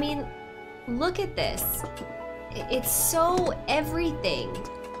 I mean, look at this. It's so everything.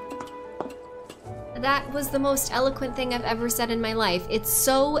 That was the most eloquent thing I've ever said in my life. It's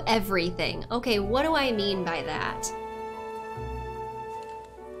so everything. Okay, what do I mean by that?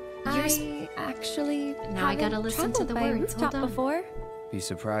 I actually Now I gotta listen to the by words. Hold rooftop on. before. Be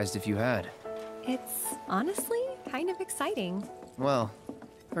surprised if you had. It's honestly kind of exciting. Well,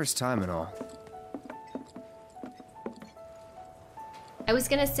 first time and all. I was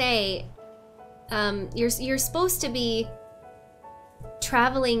gonna say, you're supposed to be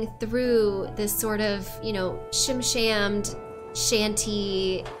traveling through this sort of, you know, shim-shammed,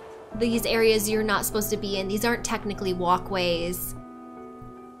 shanty, these areas you're not supposed to be in. These aren't technically walkways.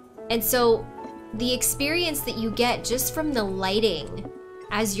 And so the experience that you get just from the lighting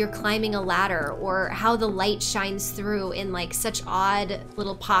as you're climbing a ladder, or how the light shines through in like such odd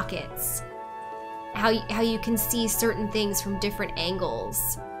little pockets, how you can see certain things from different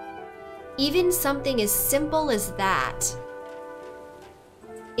angles. Even something as simple as that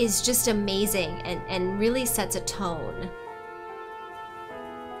is just amazing and really sets a tone.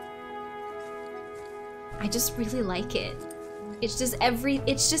 I just really like it. It's just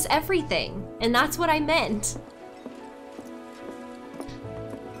everything. And that's what I meant.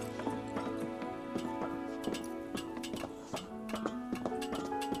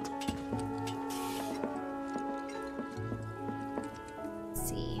 Let's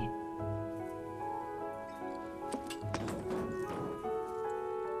see.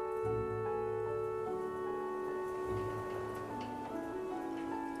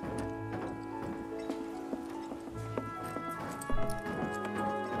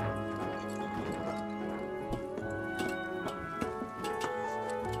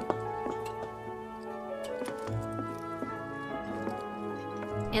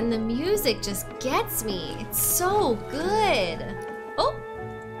 And the music just gets me. It's so good. Oh,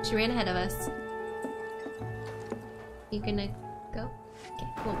 she ran ahead of us. You gonna go? Okay,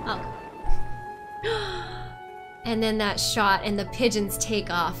 cool. Oh. And then that shot and the pigeons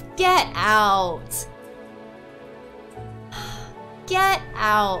take off. Get out. Get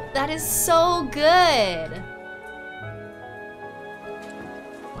out. That is so good.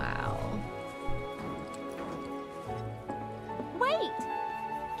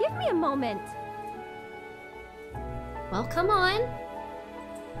 Give me a moment. Well, come on.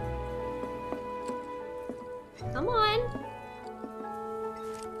 Come on.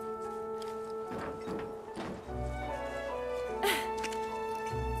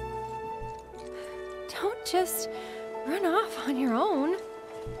 Don't just run off on your own.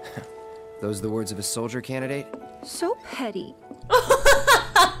 Those the words of a soldier candidate? So petty.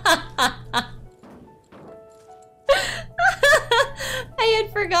 I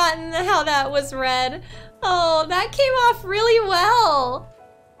had forgotten how that was read. Oh, that came off really well.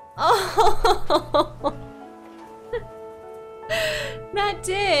 Oh, that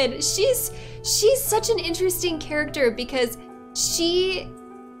did. She's such an interesting character because she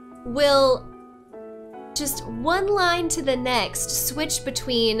will just one line to the next switch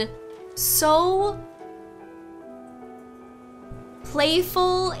between so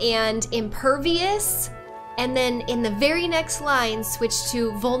playful and impervious, and then in the very next line switch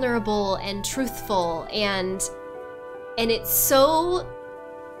to vulnerable and truthful, and it's so,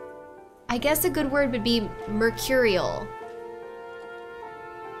 I guess a good word would be mercurial.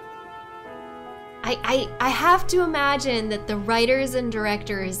 I have to imagine that the writers and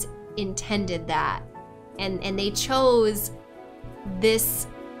directors intended that, and they chose this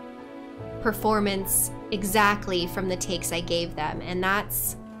performance exactly from the takes I gave them, and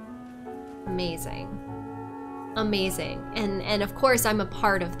that's amazing. Amazing. And of course I'm a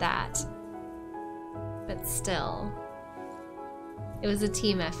part of that. But still, it was a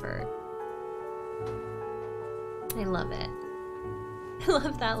team effort. I love it. I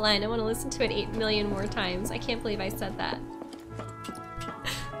love that line. I want to listen to it 8 million more times. I can't believe I said that.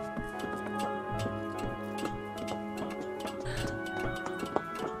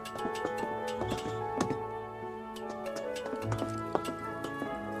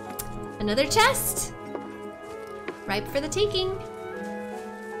 Another chest! Ripe for the taking.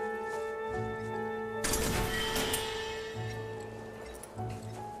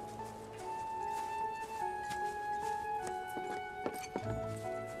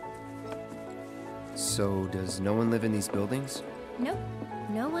 So, does no one live in these buildings? Nope.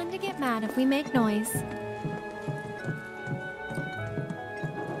 No one to get mad if we make noise.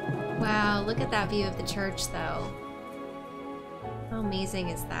 Wow, look at that view of the church, though. How amazing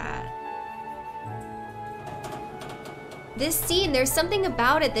is that? This scene, there's something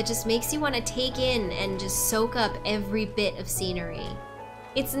about it that just makes you want to take in and just soak up every bit of scenery.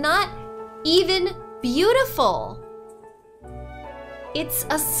 It's not even beautiful. It's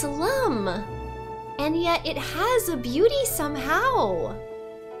a slum, and yet it has a beauty somehow.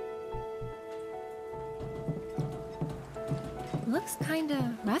 Looks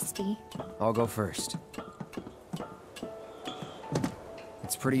kinda rusty. I'll go first.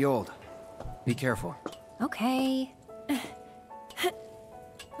 It's pretty old. Be careful. Okay.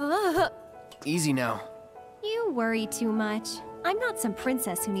 Easy now. You worry too much. I'm not some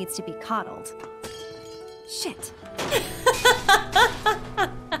princess who needs to be coddled. Shit.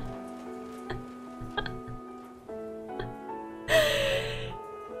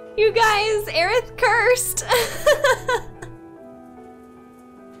 You guys, Aerith cursed!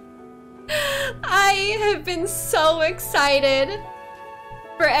 I have been so excited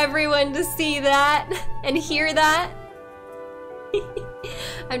for everyone to see that and hear that.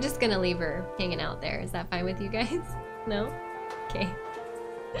 I'm just gonna leave her hanging out there. Is that fine with you guys? No? Okay.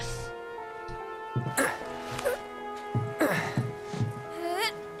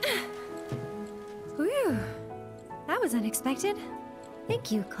 Whew. That was unexpected.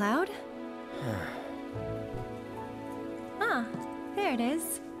 Thank you, Cloud. Ah, there it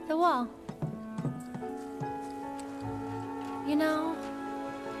is. The wall. You know,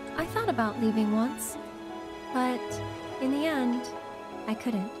 I thought about leaving once, but in the end, I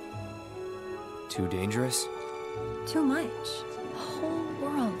couldn't. Too dangerous? Too much. The whole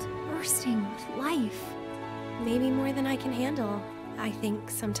world bursting with life. Maybe more than I can handle, I think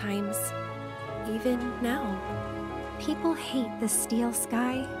sometimes. Even now. People hate the steel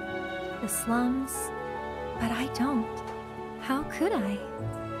sky, the slums, but I don't. How could I?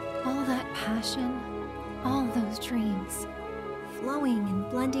 All that passion, all those dreams, flowing and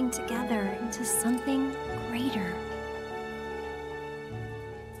blending together into something greater.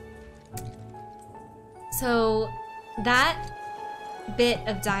 So that bit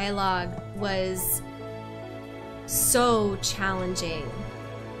of dialogue was so challenging,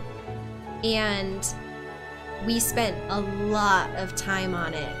 and we spent a lot of time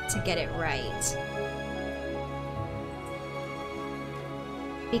on it to get it right.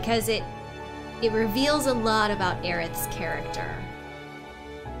 Because it reveals a lot about Aerith's character.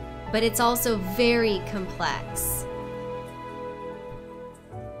 But it's also very complex.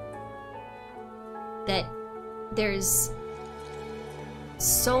 That there's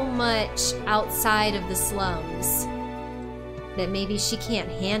so much outside of the slums that maybe she can't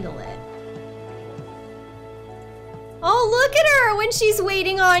handle it. Oh, look at her when she's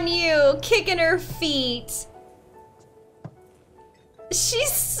waiting on you, kicking her feet.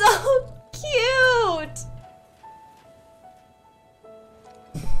 She's so cute.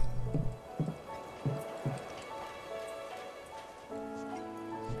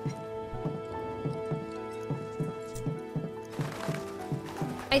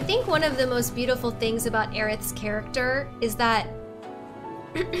 I think one of the most beautiful things about Aerith's character is that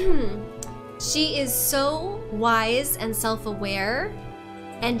she is so wise and self-aware,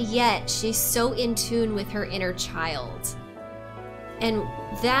 and yet she's so in tune with her inner child. And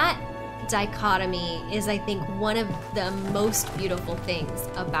that dichotomy is, I think, one of the most beautiful things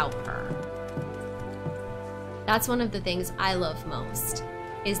about her. That's one of the things I love most,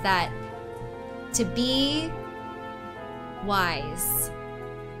 is that to be wise,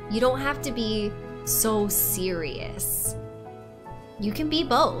 you don't have to be so serious. You can be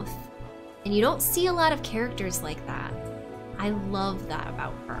both. And you don't see a lot of characters like that. I love that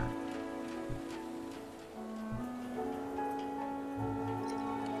about her.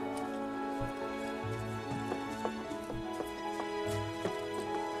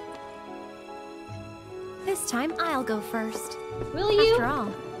 This time I'll go first. Will you? After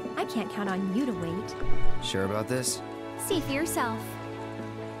all, I can't count on you to wait. Sure about this? See for yourself.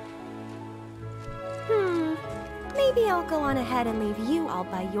 Maybe I'll go on ahead and leave you all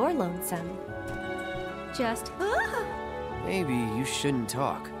by your lonesome. Just, Maybe you shouldn't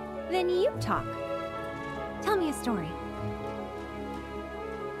talk. Then you talk. Tell me a story.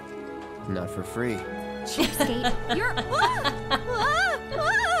 Not for free. Cheapskate, you're...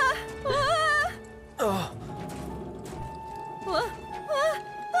 Oh.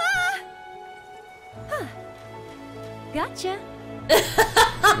 Gotcha.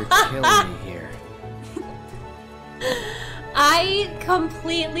 You're killing me here. I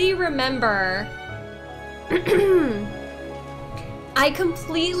completely remember... I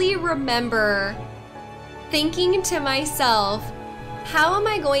completely remember thinking to myself, how am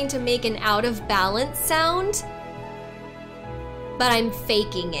I going to make an out of balance sound? But I'm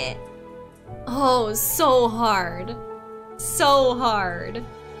faking it. Oh, so hard. So hard.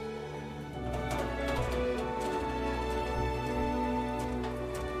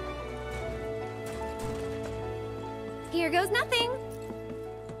 Here goes nothing.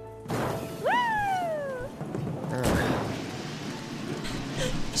 Woo!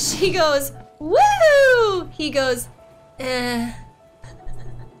 She goes, woo! He goes,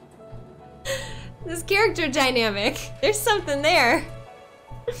 This character dynamic, there's something there.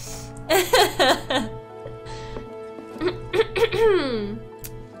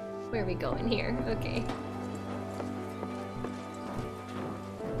 Where are we going here? Okay.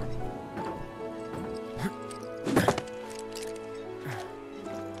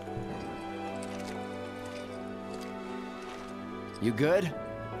 You good?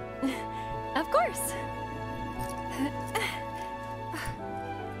 Of course.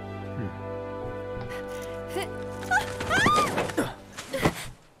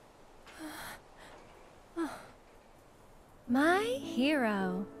 My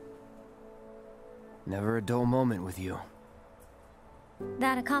hero. Never a dull moment with you.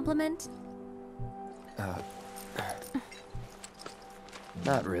 That a compliment?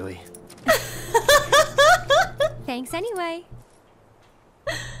 Not really. Thanks anyway.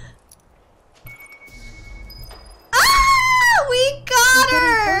 Ah! We got We're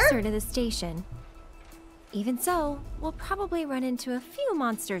her! getting closer to the station. Even so, we'll probably run into a few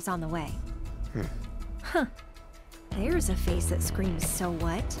monsters on the way. Huh. There's a face that screams, so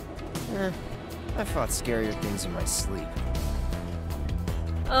what? I fought scarier things in my sleep.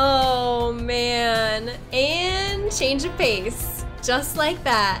 Oh man. And change of pace. Just like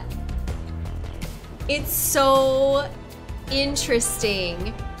that. It's so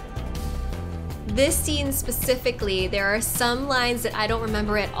interesting. This scene specifically, there are some lines that I don't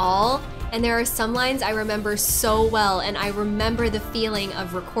remember at all, and there are some lines I remember so well, and I remember the feeling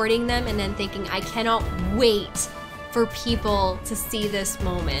of recording them and then thinking, I cannot wait for people to see this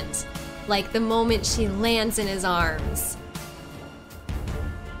moment. Like the moment she lands in his arms.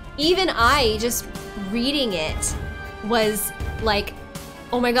 Even I, just reading it, was like,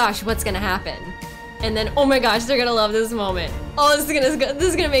 oh my gosh, what's gonna happen? And then, oh my gosh, they're gonna love this moment. Oh, this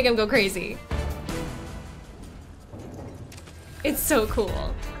is gonna make them go crazy. It's so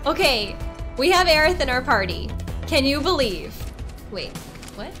cool. Okay, we have Aerith in our party. Can you believe? Wait,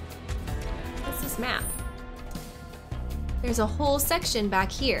 what? What's this map? There's a whole section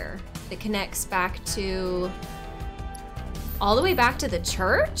back here that connects back to... all the way back to the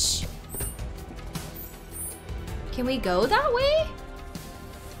church? Can we go that way?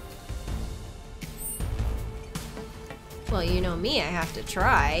 Well, you know me, I have to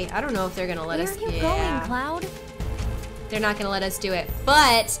try. I don't know if they're gonna let us... Where are you going, Cloud? They're not gonna let us do it,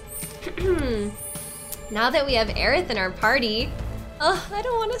 but... now that we have Aerith in our party... oh, I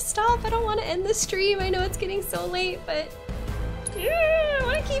don't want to stop. I don't want to end the stream. I know it's getting so late, but... yeah, I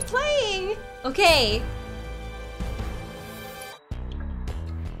want to keep playing. Okay.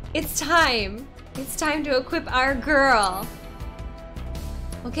 It's time. It's time to equip our girl.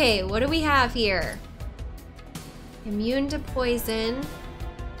 Okay, what do we have here? Immune to poison.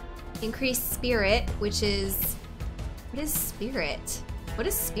 Increased spirit, which is... what is spirit? What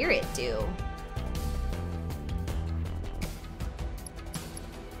does spirit do?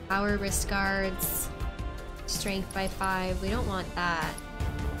 Power wrist guards. Strength by 5. We don't want that.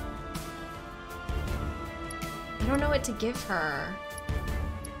 I don't know what to give her.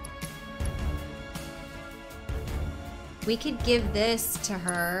 We could give this to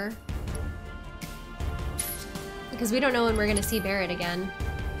her. Because we don't know when we're gonna see Barrett again.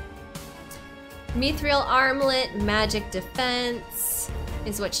 Mithril armlet, magic defense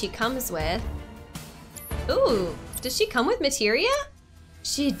is what she comes with. Ooh, does she come with materia?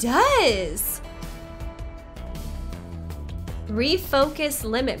 She does! Refocus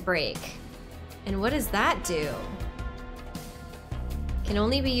limit break. And what does that do? Can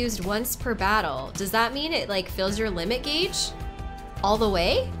only be used once per battle. Does that mean it like fills your limit gauge all the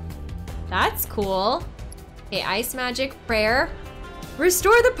way? That's cool. Okay, ice magic, prayer.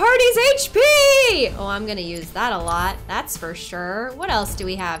 Restore the party's HP! Oh, I'm gonna use that a lot, that's for sure. What else do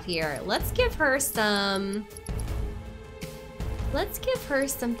we have here? Let's give her some... let's give her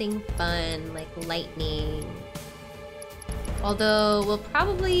something fun, like lightning. Although, we'll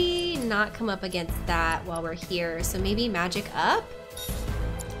probably not come up against that while we're here, so maybe magic up?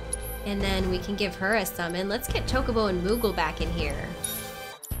 And then we can give her a summon. Let's get Chocobo and Moogle back in here.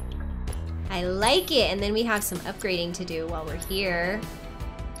 I like it, and then we have some upgrading to do while we're here.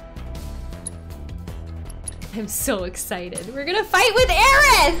 I'm so excited. We're gonna fight with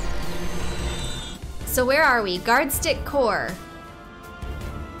Aerith! So where are we? Guardstick core.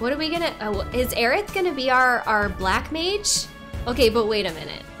 What are we gonna... oh, is Aerith gonna be our black mage? Okay, but wait a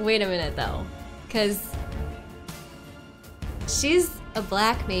minute. Wait a minute, though. Because she's a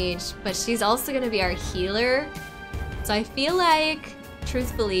black mage, but she's also gonna be our healer. So I feel like,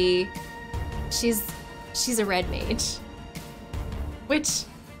 truthfully, she's a red mage. Which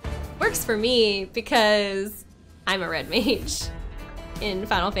works for me because I'm a red mage in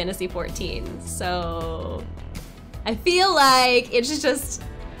Final Fantasy XIV, so I feel like it's just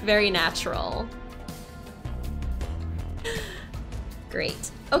very natural.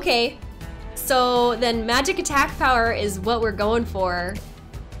 Great. Okay, so then magic attack power is what we're going for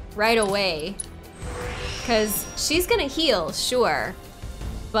right away. Because she's gonna heal, sure.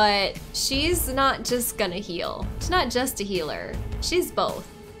 But she's not just gonna heal. She's not just a healer. She's both.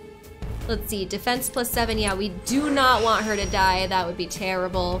 Let's see, defense +7. Yeah, we do not want her to die. That would be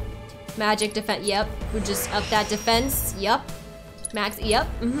terrible. Magic defense, yep. We just up that defense, yep. Max, yep,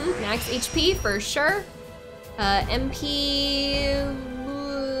 max HP for sure. MP,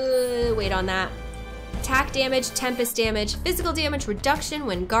 wait on that. Attack damage, tempest damage, physical damage reduction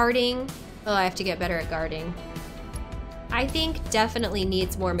when guarding. Oh, I have to get better at guarding. I think definitely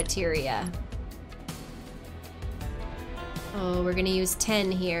needs more materia. Oh, we're gonna use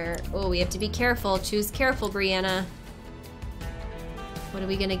 10 here. Oh, we have to be careful. Choose careful, Briana. What are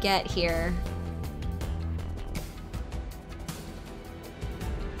we gonna get here?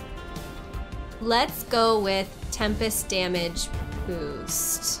 Let's go with Tempest damage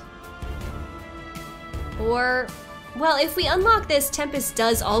boost. Or, well, if we unlock this, Tempest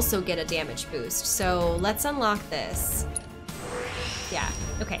does also get a damage boost. So let's unlock this. Yeah,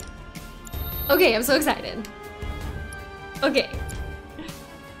 okay. Okay, I'm so excited. Okay.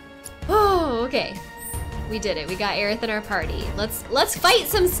 Oh, okay. We did it. We got Aerith in our party. Let's fight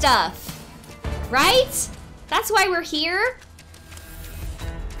some stuff. Right? That's why we're here.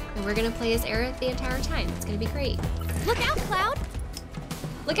 And we're gonna play as Aerith the entire time. It's gonna be great. Look out, Cloud!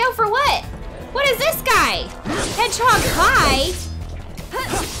 Look out for what? What is this guy? Hedgehog pie?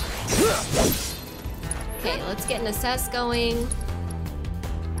 Okay, let's get an assess going.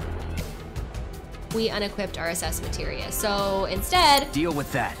 We unequipped our assess materia, so instead, deal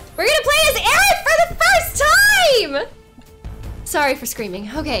with that. We're gonna play as Aerith for the first time! Sorry for screaming.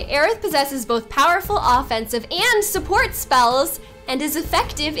 Okay, Aerith possesses both powerful offensive and support spells and is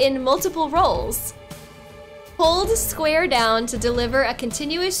effective in multiple roles. Hold square down to deliver a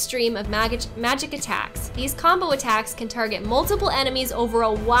continuous stream of magic attacks. These combo attacks can target multiple enemies over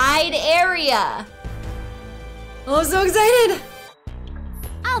a wide area. Oh, I'm so excited!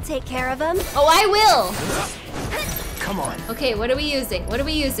 I'll take care of him. Oh, I will! Come on. Okay, what are we using? What are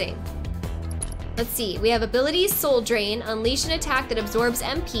we using? Let's see, we have abilities Soul Drain, unleash an attack that absorbs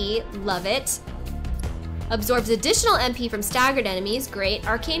MP, love it. Absorbs additional MP from staggered enemies, great.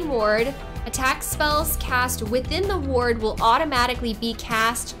 Arcane Ward, attack spells cast within the ward will automatically be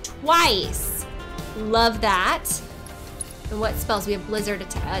cast twice. Love that. And what spells? We have Blizzard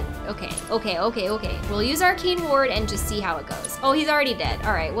attack. Okay. We'll use Arcane Ward and just see how it goes. Oh, he's already dead.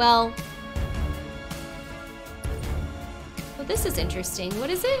 All right, well, this is interesting. What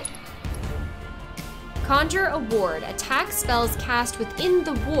is it? Conjure a ward. Attack spells cast within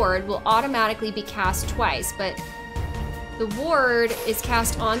the ward will automatically be cast twice, but the ward is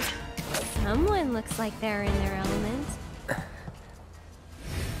cast on... Someone looks like they're in their element.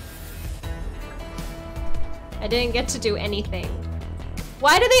 I didn't get to do anything.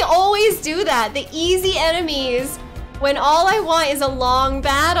 Why do they always do that? The easy enemies, when all I want is a long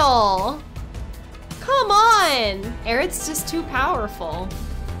battle. Come on! Aerith's just too powerful.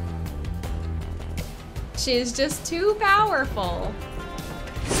 She's just too powerful.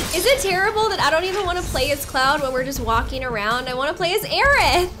 Is it terrible that I don't even want to play as Cloud when we're just walking around? I want to play as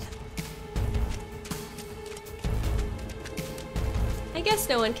Aerith! I guess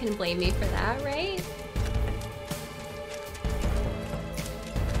no one can blame me for that, right?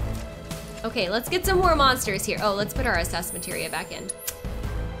 Okay, let's get some more monsters here. Oh, let's put our assess materia back in.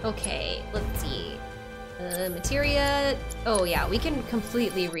 Okay, let's see. Materia. Oh yeah, we can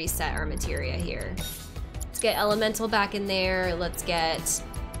completely reset our materia here. Let's get elemental back in there. Let's get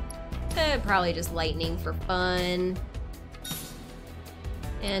probably just lightning for fun.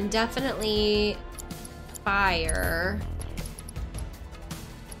 And definitely fire.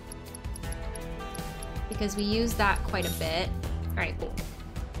 Because we use that quite a bit. All right, cool.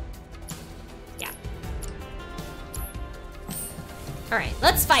 Yeah. All right,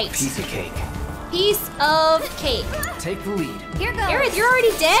 let's fight. Piece of cake. Piece of cake. Take the lead. Here goes. Aerith, you're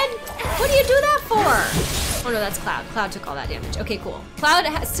already dead? What do you do that for? Oh no, that's Cloud. Cloud took all that damage. Okay, cool. Cloud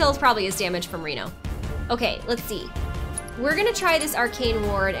still probably has damage from Reno. Okay, let's see. We're gonna try this Arcane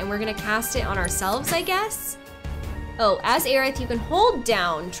Ward and we're gonna cast it on ourselves, I guess. Oh, as Aerith, you can hold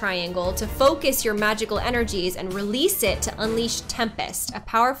down triangle to focus your magical energies and release it to unleash Tempest, a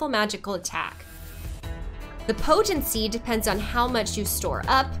powerful magical attack. The potency depends on how much you store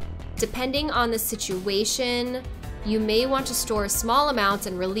up. Depending on the situation, You may want to store small amounts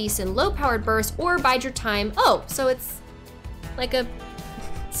and release in low-powered bursts or bide your time. Oh, so it's like a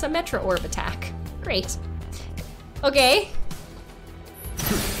Symmetra orb attack. Great. Okay.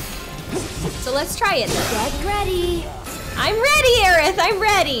 So let's try it then. Get ready. I'm ready, Aerith, I'm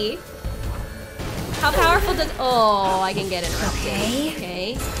ready. How powerful does, oh, I can get it.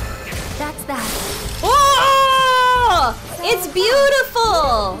 Okay. That's that. Oh, it's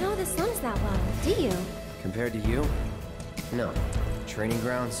beautiful. You know the slums that well, do you? Compared to you? No. Training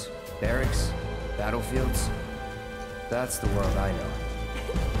grounds, barracks, battlefields. That's the world I know.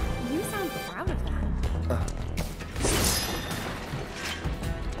 You sound proud of that.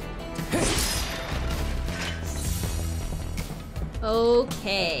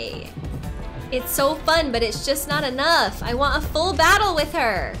 Okay. It's so fun, but it's just not enough. I want a full battle with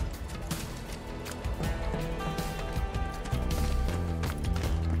her.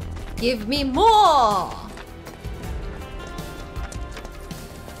 Give me more!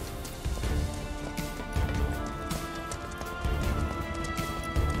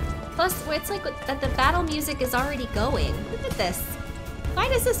 Plus, it's like that the battle music is already going. Look at this. Why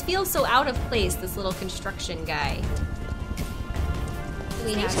does this feel so out of place, this little construction guy?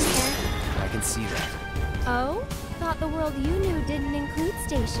 We have here. I can see that. Oh? Thought the world you knew didn't include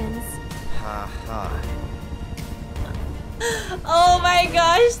stations. Ha ha. Oh my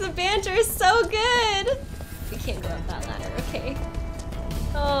gosh, the banter is so good! We can't go up that ladder, okay.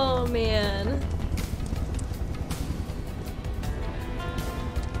 Oh man.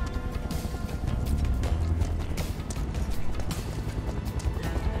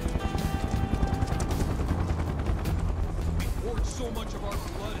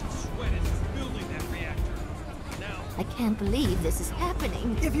 I can't believe this is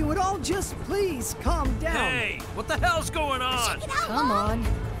happening. If you would all just please calm down. Hey, what the hell's going on? Come on.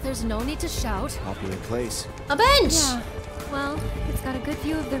 There's no need to shout. Popular place. A bench! Yeah. Well, it's got a good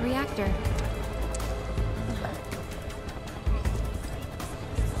view of the reactor.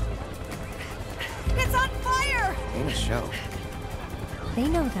 It's on fire! Ain't a show. They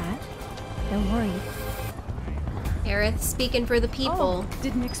know that. Don't worry. Aerith speaking for the people.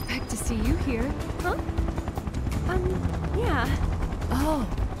 Didn't expect to see you here. Huh? Yeah. Oh,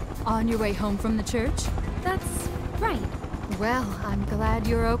 on your way home from the church? That's right. Well, I'm glad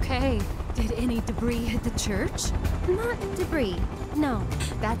you're okay. Did any debris hit the church? Not debris. No.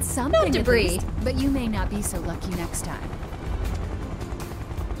 That's something at debris. least, but you may not be so lucky next time.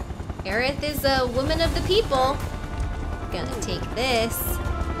 Aerith is a woman of the people. Gonna take this.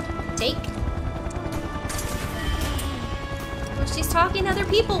 Take. Oh, she's talking to other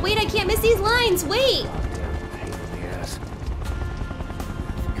people. Wait, I can't miss these lines. Wait. Yes.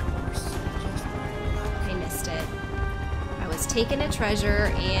 I missed it. I was taking a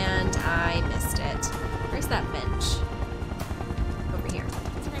treasure and I missed it. Where's that bench? Over here.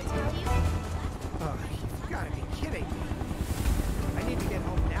 Oh, you've gotta be kidding me. I need to get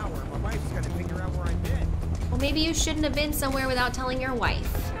home now or my wife's gonna figure out where I've been. Well, maybe you shouldn't have been somewhere without telling your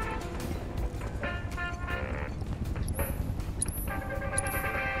wife.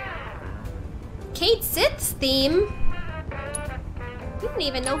 Kate Sith's theme? We don't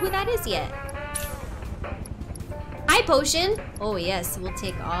even know who that is yet. Hi, Potion. Oh yes, we'll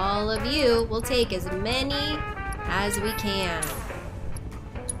take all of you. We'll take as many as we can.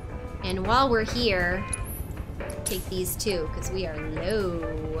 And while we're here, take these too, because we are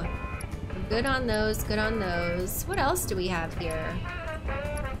low. Good on those, good on those. What else do we have here?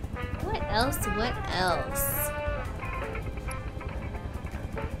 What else, what else?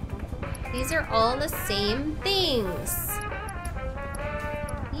 These are all the same things.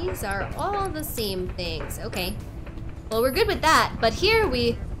 These are all the same things. Okay. Well, we're good with that, but here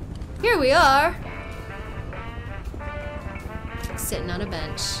we are. Sitting on a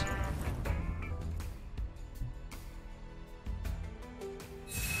bench.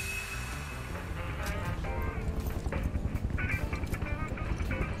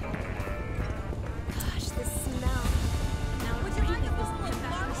 Gosh, the smell. Now, would you like a bowl of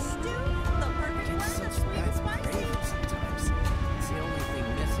farm stew? The perfect one that's sweet and spicy. Sometimes it's the only thing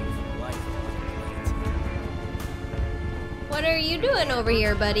missing from life. What are you doing over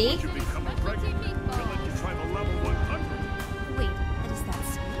here, buddy? Should become a pregnant. I'd like to try the level 100. Wait, is that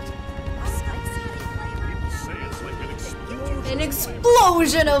sweet? Spicy? People say it's like an explosion. An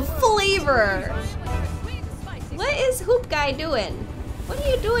explosion of flavor. What is Hoop Guy doing? What are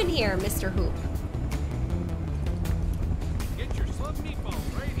you doing here, Mr. Hoop? Get your slum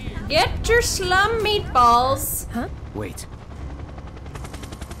meatballs right here. Get your slum meatballs. Huh? Wait.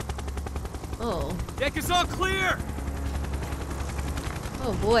 Oh. Deck is all clear.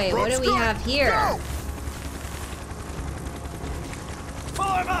 Oh boy, what do we have here? Pull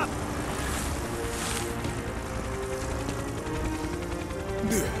him up!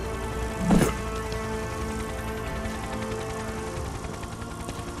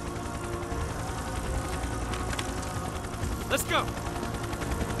 Let's go!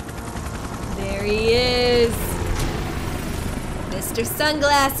 There he is! Mr.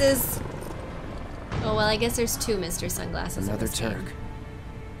 Sunglasses! Oh, well, I guess there's two Mr. Sunglasses. Another Turk.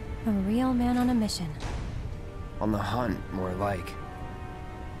 A real man on a mission. On the hunt, more like.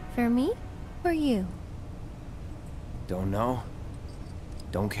 For me? Or you? Don't know.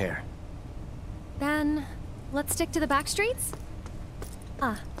 Don't care. Then, let's stick to the backstreets?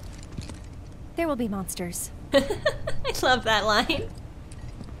 Ah. There will be monsters. I love that line.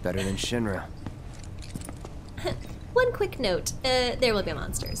 Better than Shinra. One quick note, there will be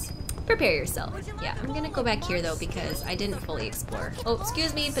monsters. Prepare yourself. Yeah, I'm gonna go back here though because I didn't fully explore. Oh,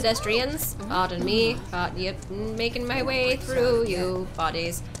 excuse me, pedestrians. Pardon me. Yep, making my way through you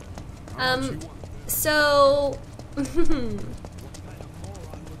bodies. So...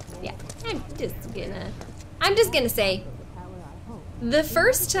 yeah, I'm just gonna say, the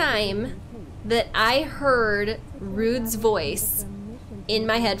first time that I heard Rude's voice in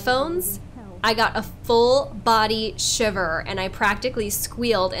my headphones, I got a full body shiver and I practically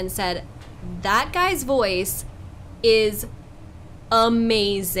squealed and said, that guy's voice is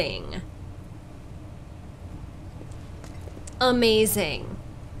amazing. Amazing.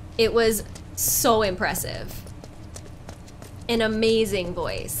 It was so impressive. An amazing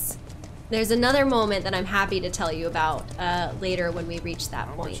voice. There's another moment that I'm happy to tell you about later when we reach that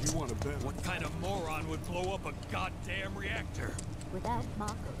point. What kind of moron would blow up a goddamn reactor? Without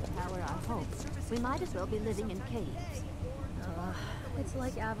Mako to power our hopes, we might as well be living in caves. It's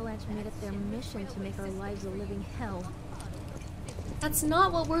like Avalanche made it their mission to make our lives a living hell. That's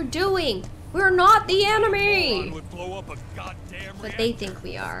not what we're doing. We're not the enemy. Would blow up a goddamn But they think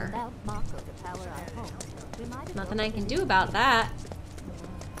we are. Without Mako to power our hopes, we might as Nothing I can do about that.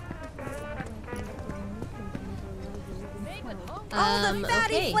 All the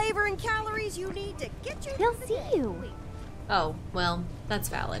fatty Okay. flavor and calories you need to get you. They'll see you. Oh, well, that's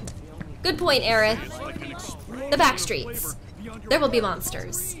valid. Good point, Aerith. The backstreets. There will be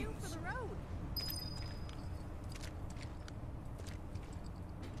monsters.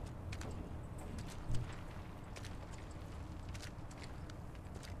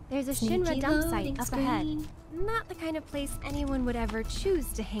 There's a Shinra dump site up ahead. Not the kind of place anyone would ever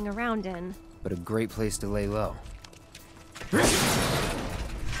choose to hang around in. But a great place to lay low.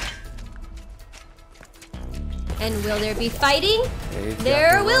 And will there be fighting? They've got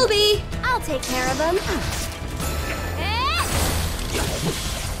There the will lump. be. I'll take care of them.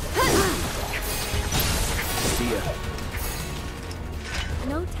 See ya.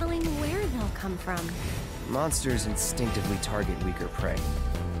 No telling where they'll come from. Monsters instinctively target weaker prey.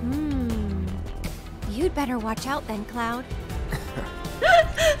 You'd better watch out then, Cloud.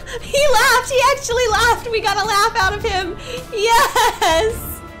 He laughed. He actually laughed. We got a laugh out of him. Yes.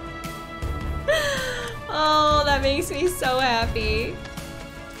 Oh, that makes me so happy.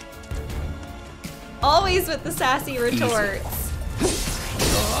 Always with the sassy retorts.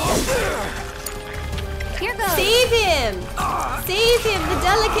 Here goes. Save him. Save him, the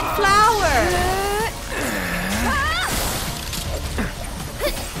delicate flower.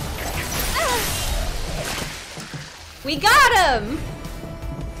 We got him!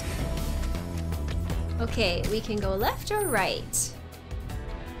 Okay, we can go left or right.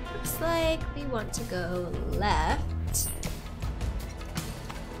 Looks like we want to go left.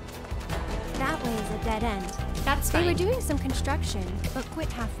 That way is a dead end. That's They fine. were doing some construction, but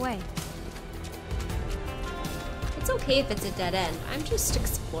quit halfway. It's okay if it's a dead end. I'm just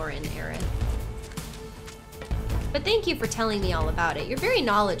exploring, Aerith. But thank you for telling me all about it. You're very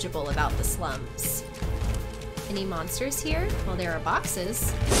knowledgeable about the slums. Any monsters here? Well, there are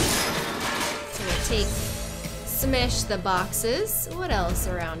boxes. So we'll smash the boxes. What else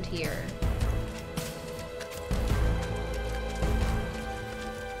around here?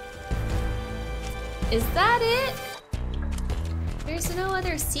 Is that it? There's no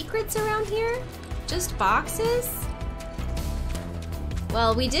other secrets around here? Just boxes?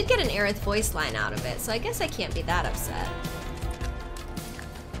 Well, we did get an Aerith voice line out of it, so I guess I can't be that upset.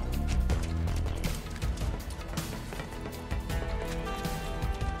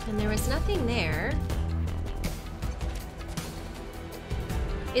 And there was nothing there.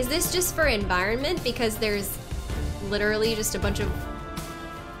 Is this just for environment? Because there's literally just a bunch of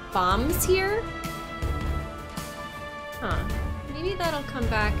bombs here? Huh. Maybe that'll come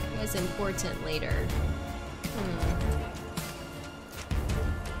back as important later.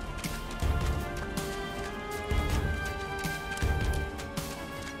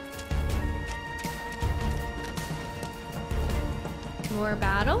 More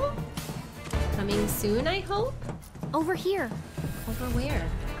battle? Coming soon, I hope? Over here. Over where?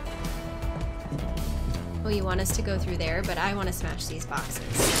 Oh, you want us to go through there, but I want to smash these boxes.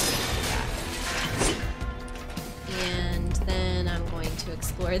 And then I'm going to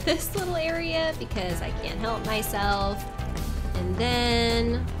explore this little area because I can't help myself. And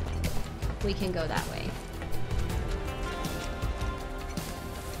then we can go that way.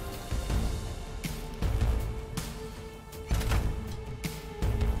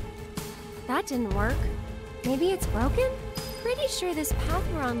 That didn't work. Maybe it's broken? Pretty sure this path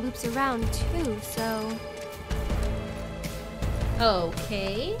we're on loops around too, so...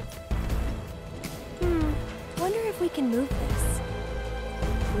 Okay. Wonder if we can move this.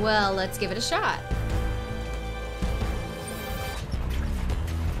 Well, let's give it a shot.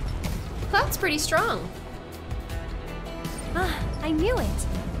 That's pretty strong. Ah, I knew it.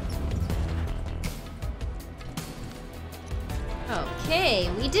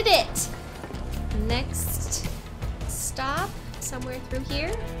 Okay, we did it. Next stop, somewhere through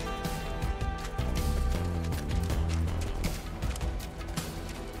here.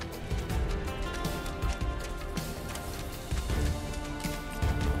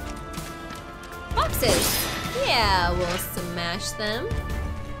 Boxes. Yeah, we'll smash them.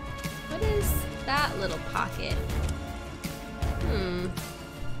 What is that little pocket?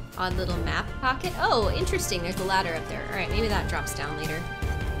 Odd little map pocket. Oh, interesting. There's a ladder up there. All right, maybe that drops down later.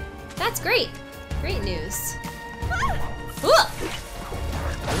 That's great. Great news.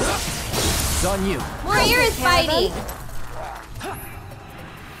 It's on you. More Aerith fighting.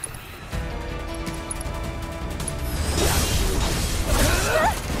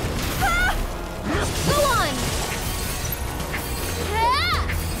 Go on.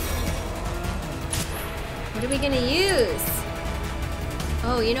 What are we gonna use?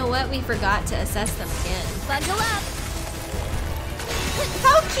 Oh, you know what? We forgot to assess them again. Bundle up.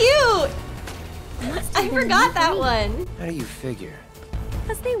 How cute! I forgot that one. How do you figure?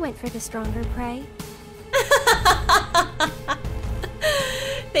 Because they went for the stronger prey.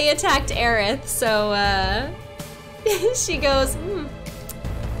 They attacked Aerith, so she goes,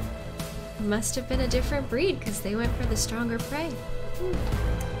 must have been a different breed because they went for the stronger prey.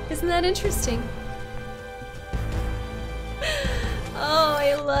 Isn't that interesting? Oh,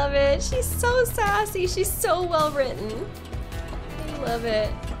 I love it. She's so sassy. She's so well written. I love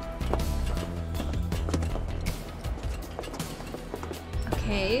it.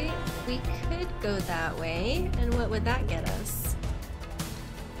 Okay, we could go that way, and what would that get us?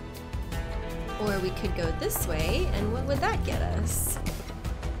 Or we could go this way, and what would that get us?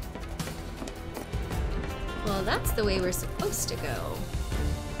 Well, that's the way we're supposed to go.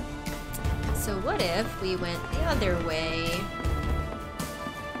 So what if we went the other way?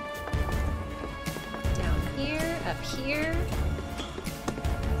 Down here, up here.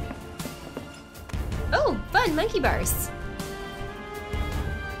 Oh, fun, monkey bars.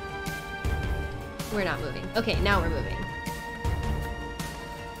 We're not moving. Okay, now we're moving.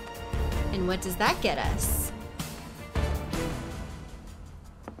 And what does that get us?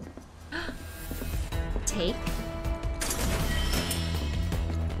 Take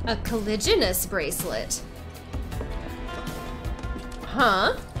a colliginous bracelet.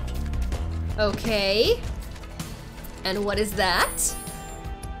 Huh? Okay. And what is that?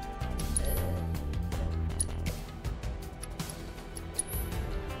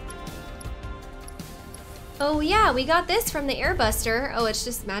 Oh yeah, we got this from the Airbuster. Oh, it's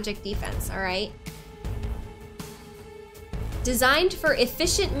just magic defense, all right. Designed for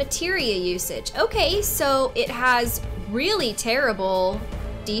efficient materia usage. Okay, so it has really terrible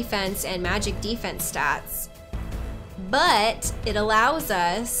defense and magic defense stats, but it allows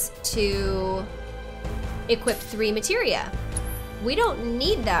us to equip 3 materia. We don't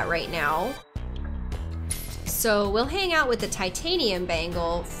need that right now. So we'll hang out with the titanium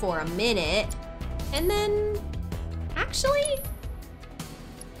bangle for a minute. And then, actually,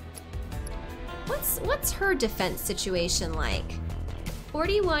 what's her defense situation like?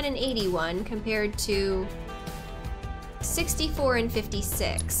 41 and 81 compared to 64 and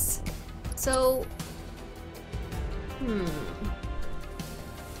 56. So,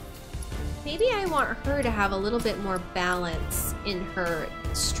 maybe I want her to have a little bit more balance in her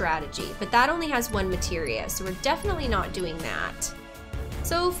strategy, but that only has 1 materia, so we're definitely not doing that.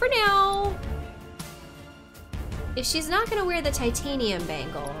 So for now, if she's not gonna wear the titanium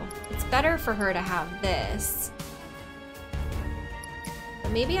bangle, it's better for her to have this.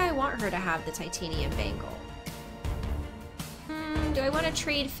 But maybe I want her to have the titanium bangle. Do I want to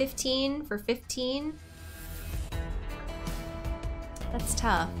trade 15 for 15? That's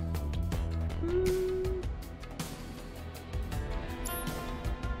tough.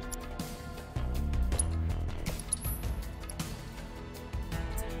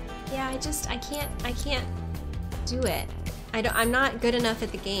 Yeah, I can't do it. I'm not good enough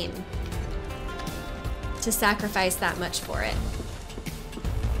at the game to sacrifice that much for it.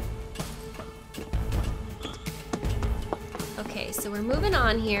 Okay, so we're moving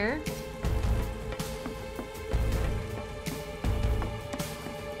on here.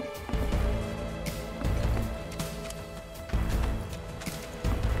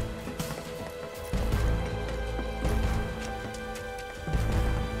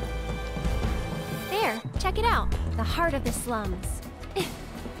 There, check it out. The heart of the slums.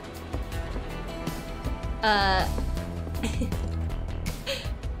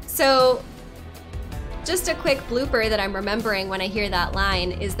 So, just a quick blooper that I'm remembering when I hear that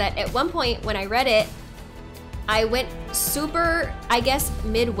line is that at one point when I read it, I went super, I guess,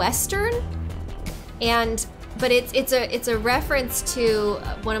 Midwestern, but it's a reference to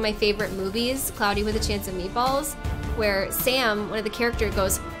one of my favorite movies, Cloudy with a Chance of Meatballs, where Sam, one of the characters,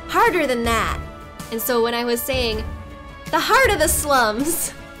 goes, harder than that. And so when I was saying, the heart of the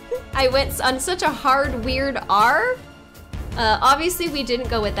slums, I went on such a hard, weird R. Obviously we didn't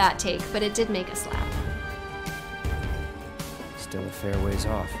go with that take, but it did make us laugh. Still a fair ways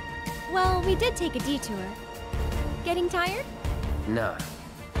off. Well, we did take a detour. Getting tired? Nah.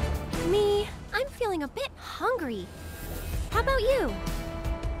 Me, I'm feeling a bit hungry. How about you?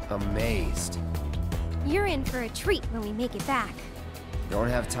 Amazed. You're in for a treat when we make it back. Don't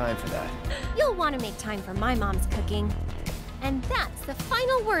have time for that. You'll want to make time for my mom's cooking. And that's the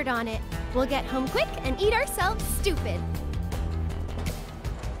final word on it. We'll get home quick and eat ourselves stupid.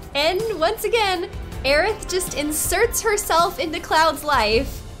 And once again, Aerith just inserts herself into Cloud's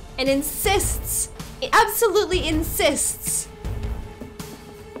life and insists, absolutely insists.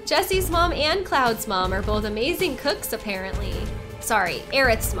 Jessie's mom and Cloud's mom are both amazing cooks, apparently. Sorry,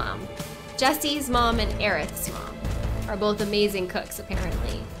 Aerith's mom. Jessie's mom and Aerith's mom are both amazing cooks,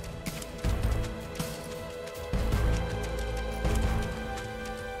 apparently.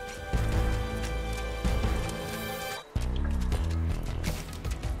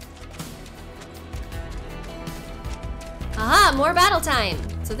 Aha, more battle time.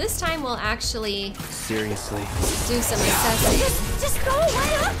 So this time we'll actually seriously do some assessing. Just go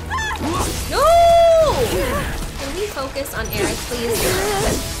away. No! Can we focus on Aerith, please?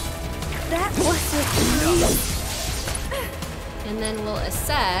 That wasn't. And then we'll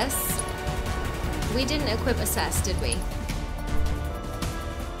assess. We didn't equip assess, did we?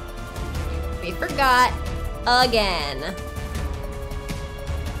 We forgot again.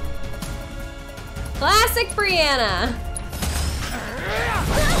 Classic Briana.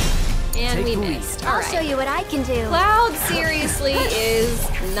 And we missed. I'll show you what I can do. Cloud seriously is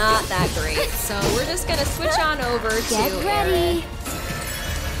not that great, so we're just gonna switch on over to Get ready.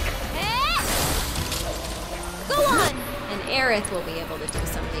 Go on. And Aerith will be able to do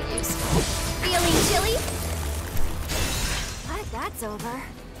something useful. Feeling chilly? But that's over.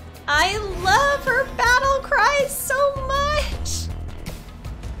 I love her battle cries so much.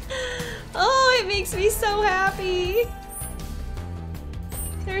 Oh, it makes me so happy.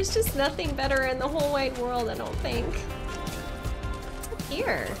 There's just nothing better in the whole wide world, I don't think. What's up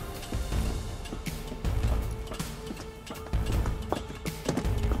here?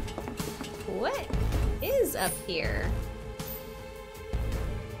 What is up here?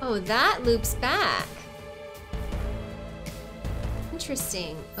 Oh, that loops back.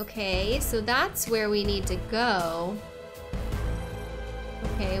 Interesting. Okay, so that's where we need to go.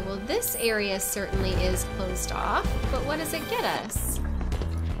 Okay, well this area certainly is closed off, but what does it get us?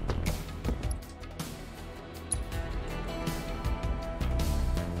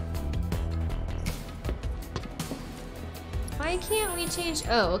 Why can't we change?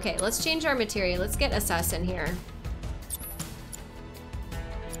 Oh, okay, let's change our material. Let's get assess in here.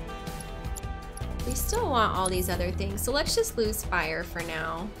 We still want all these other things, so let's just lose fire for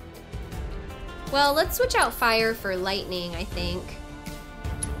now. Well, let's switch out fire for lightning, I think.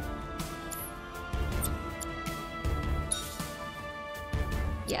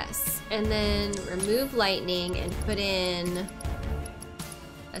 Yes, and then remove lightning and put in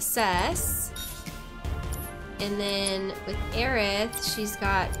assess. And then with Aerith, she's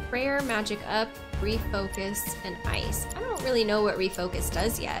got prayer, magic up, refocus, and ice. I don't really know what refocus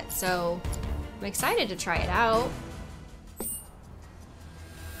does yet, so I'm excited to try it out.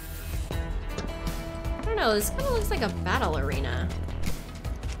 I don't know, this kind of looks like a battle arena.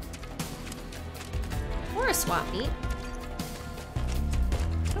 Or a swap meet.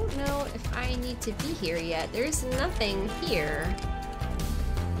 I don't know if I need to be here yet. There's nothing here.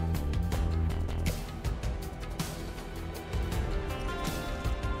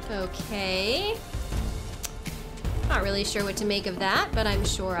 Okay. Not really sure what to make of that, but I'm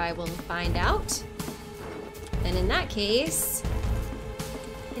sure I will find out. And in that case,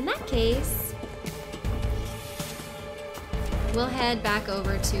 we'll head back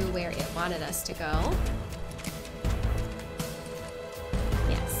over to where it wanted us to go.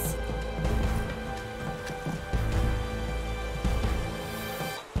 Yes.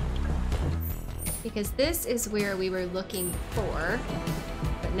 Because this is where we were looking for.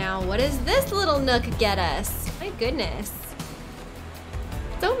 But now, what does this little nook get us? My goodness.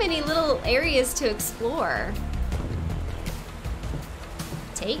 So many little areas to explore.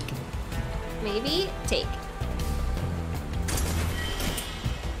 Take? Maybe? Take.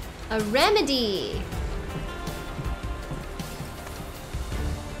 A remedy!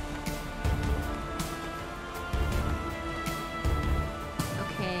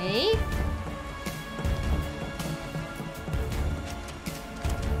 Okay.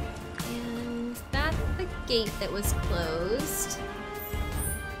 And that's the gate that was closed.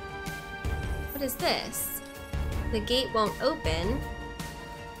 What is this? The gate won't open.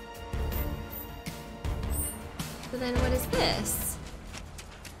 So then what is this?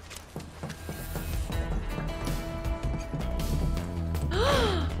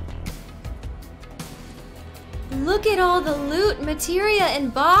 Look at all the loot, materia,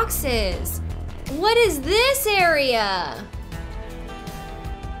 and boxes. What is this area?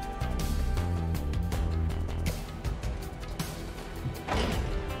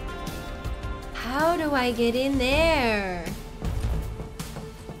 How do I get in there?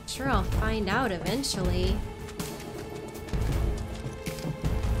 Sure, I'll find out eventually.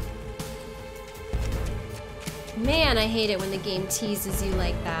 Man, I hate it when the game teases you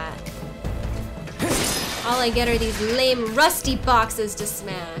like that. All I get are these lame, rusty boxes to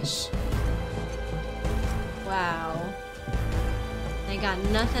smash. Wow. I got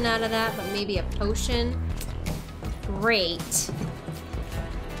nothing out of that but maybe a potion. Great.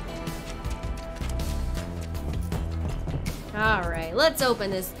 Alright, let's open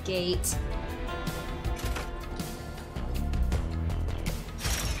this gate.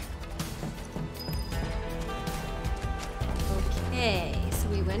 Okay, so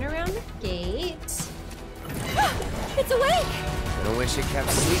we went around the gate. It's awake! I wish it kept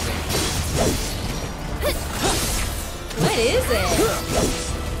sleeping. What is it?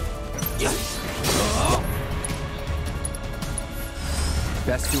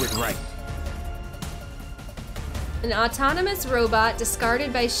 Best do it right. An autonomous robot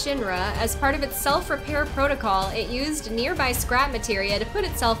discarded by Shinra. As part of its self-repair protocol, it used nearby scrap materia to put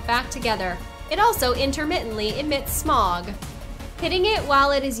itself back together. It also intermittently emits smog. Hitting it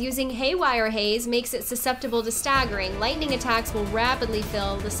while it is using haywire haze makes it susceptible to staggering. Lightning attacks will rapidly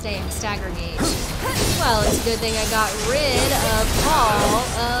fill the stagger gauge. Well, it's a good thing I got rid of all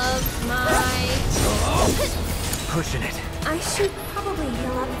of my... Pushing it. I should probably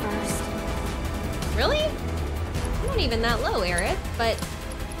heal up first. Really? I'm not even that low, Aerith, but...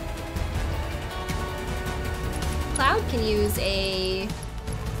 Cloud can use a...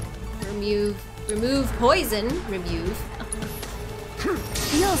 Remove poison. Remove.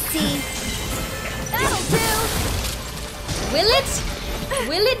 You'll see. That'll do! Will it?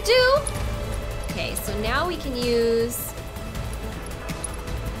 Will it do? Okay, so now we can use...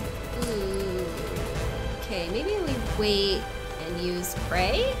 Ooh. Okay, maybe we wait and use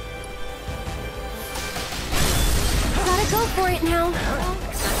Prey? Gotta go for it now. Well,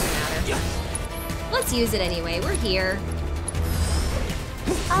 it's not gonna matter. Let's use it anyway, we're here.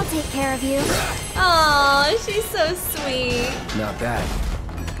 I'll take care of you. Aw, she's so sweet. Not bad.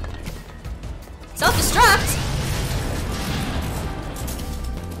 Self-destruct!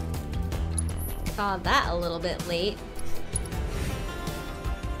 Saw that a little bit late.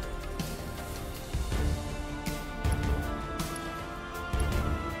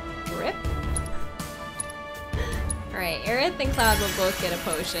 Rip. Alright, Aerith and Cloud will both get a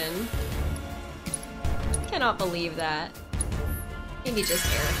potion. Cannot believe that. Maybe just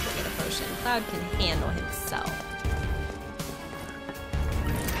Aerith will get a potion. Cloud can handle himself.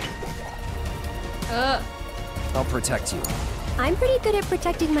 I'll protect you. I'm pretty good at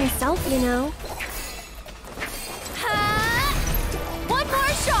protecting myself, you know. One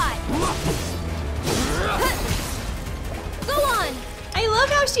more shot! Go on! I love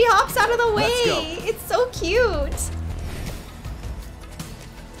how she hops out of the way! Let's go. It's so cute!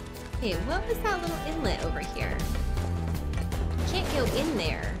 Hey, what was that little inlet over here? Can't go in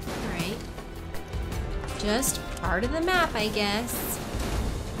there. Alright. Just part of the map, I guess.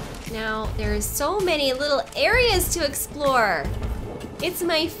 Now, there's so many little areas to explore. It's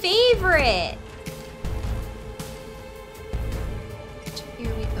my favorite. Which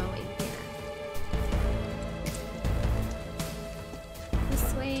area are we going here?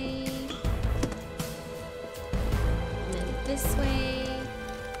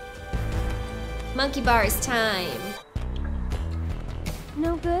 Monkey bars time.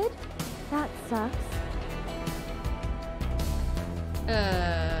 No good? That sucks.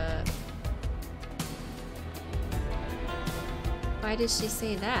 Why did she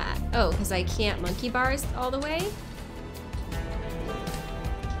say that? Oh, because I can't monkey bars all the way?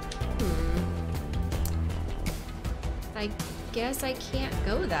 I guess I can't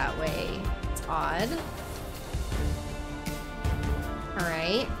go that way. It's odd.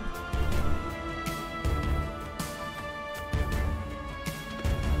 Alright.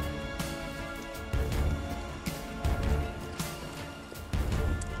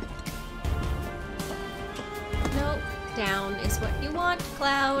 Nope. Down is what you want,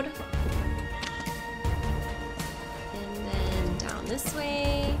 Cloud. And then down this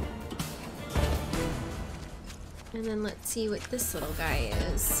way. And then let's see what this little guy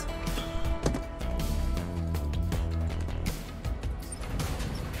is.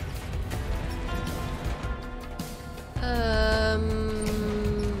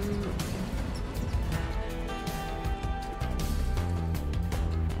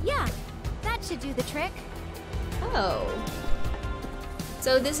 Yeah, that should do the trick. Oh.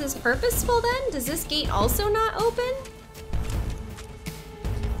 So this is purposeful then? Does this gate also not open?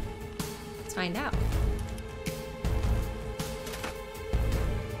 Let's find out.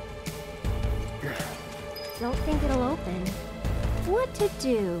 Don't think it'll open. What to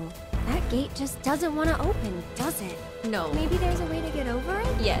do? That gate just doesn't want to open, does it? No. Maybe there's a way to get over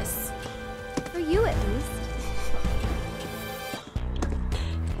it? Yes. For you at least.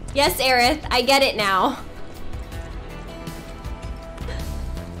 Yes, Aerith, I get it now.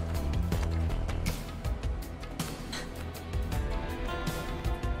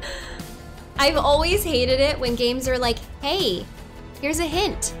 I've always hated it when games are like, hey, here's a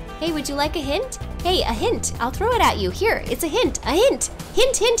hint. Hey, would you like a hint? Hey, a hint. I'll throw it at you. Here, it's a hint. A hint.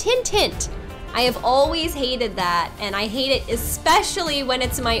 Hint, hint, hint, hint. I have always hated that, and I hate it especially when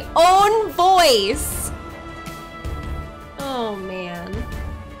it's my own voice. Oh, man.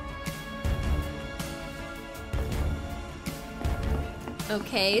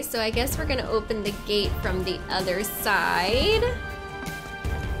 Okay, so I guess we're gonna open the gate from the other side.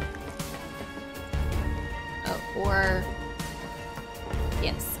 Oh, or...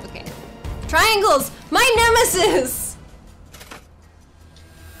 yes, okay. Triangles! My nemesis!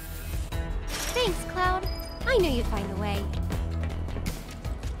 Thanks, Cloud. I knew you'd find a way.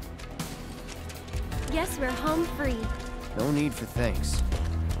 Guess we're home free. No need for thanks.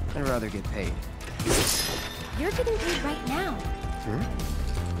 I'd rather get paid. You're getting paid right now.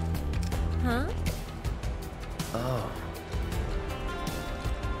 Huh? Oh.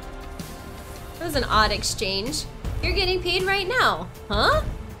 That was an odd exchange. You're getting paid right now, huh?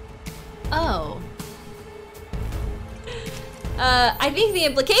 Oh. I think the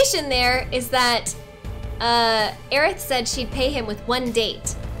implication there is that Aerith said she'd pay him with one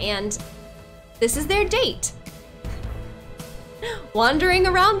date, and this is their date. Wandering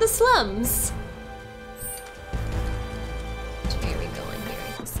around the slums. Which way are we going here?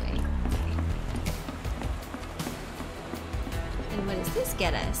 This way. Okay. And what does this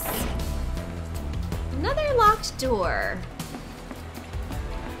get us? Another locked door.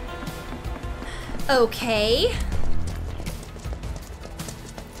 Okay.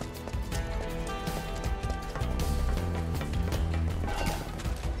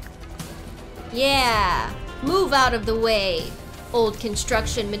 Yeah, move out of the way, old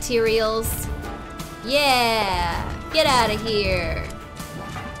construction materials. Yeah, get out of here.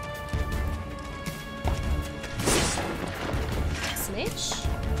 Snitch?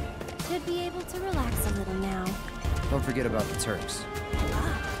 Should be able to relax a little now. Don't forget about the Turks.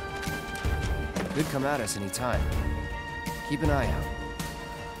 Could come at us anytime. Keep an eye out.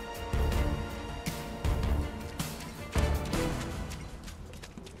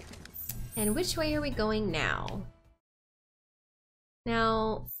 And which way are we going now?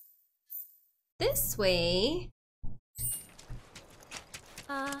 Now, this way.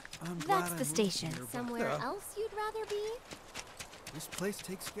 That's the station. Somewhere else you'd rather be? This place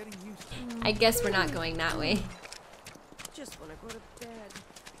takes getting used to. I guess we're not going that way. Just want to go to bed.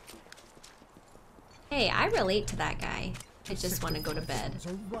 Hey, I relate to that guy. I just want to go to bed.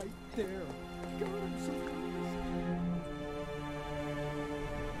 Are right there. God, I'm so close.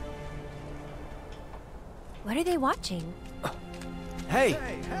 What are they watching? Hey!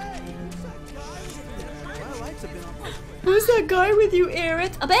 Who's that guy with you,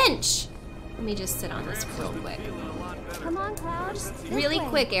 Aerith? A bench! Let me just sit on this real quick. Come on, Cloud. Really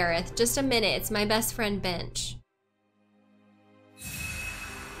quick, Aerith. Just a minute. It's my best friend, Bench. This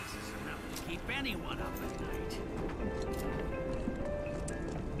is enough to keep anyone up at night.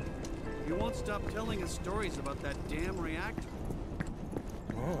 He won't stop telling us stories about that damn reactor.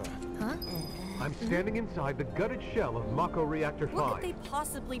 Huh? I'm standing inside the gutted shell of Mako Reactor 5. What could they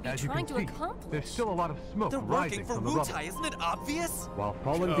possibly be trying to accomplish? There's still a lot of smoke rising from the rubble. Isn't it obvious? While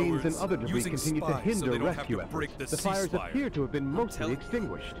fallen beams and other debris continue to hinder rescue efforts, the fires appear to have been mostly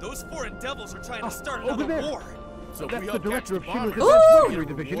extinguished. Those foreign devils are trying to start Over another there. war. So that's the director of Shimmer's Ooh! Advanced Weaponry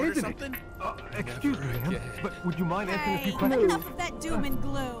Division, isn't it? Excuse me, ma'am, but would you mind answering a few questions? Enough of that doom and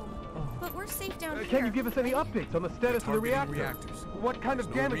gloom. But we're safe down here. Can you give us any updates on the status of the reactor? reactors. What kind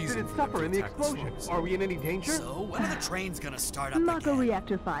of damage did it suffer in the explosion? Are we in any danger? So, when are the trains gonna start up Mako again?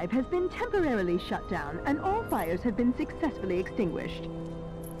 Reactor 5 has been temporarily shut down, and all fires have been successfully extinguished.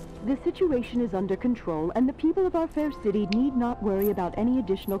 The situation is under control, and the people of our fair city need not worry about any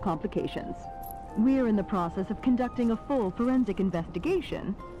additional complications. We're in the process of conducting a full forensic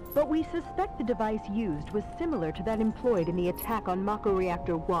investigation, but we suspect the device used was similar to that employed in the attack on Mako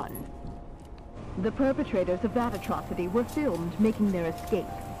Reactor 1. The perpetrators of that atrocity were filmed making their escape.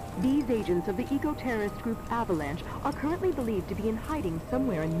 These agents of the eco-terrorist group Avalanche are currently believed to be in hiding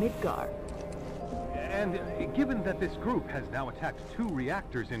somewhere in Midgar. And given that this group has now attacked 2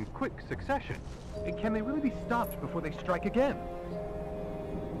 reactors in quick succession, can they really be stopped before they strike again?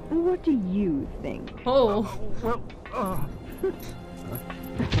 What do you think? Oh.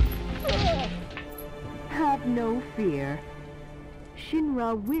 Have no fear.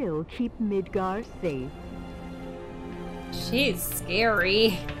 Shinra will keep Midgar safe. She's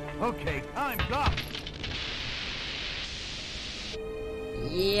scary. Okay, time's up!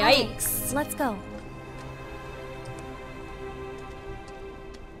 Yikes. Let's go.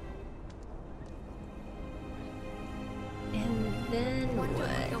 And then what?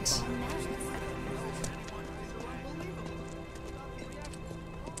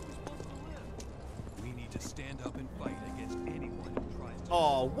 We need to stand up and fight against anyone who tries to...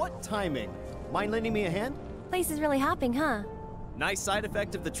 Oh, what timing? Mind lending me a hand? Place is really hopping, huh? Nice side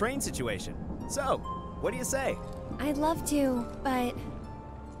effect of the train situation. So, what do you say? I'd love to, but...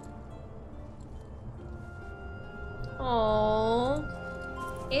 Aww.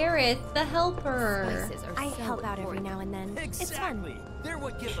 Aerith, the helper. I help out every now and then. It's fun. They're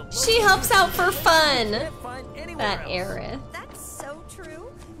what give the She helps out for fun. Can't find anywhere That else. Aerith. That's so true.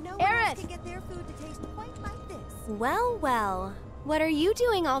 No one Aerith! else can get their food to taste quite like this. Well, well. What are you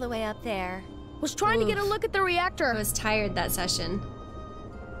doing all the way up there? Was trying to get a look at the reactor. I was tired that session.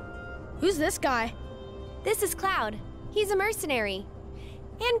 Who's this guy? This is Cloud. He's a mercenary.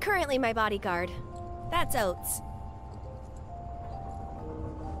 And currently my bodyguard. That's Oates.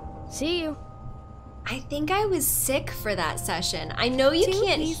 See you. I think I was sick for that session. I know you Two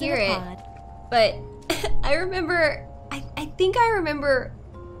can't peas in hear a it, pod. but I remember, I think I remember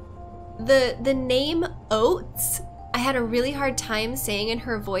the name Oates. I had a really hard time saying in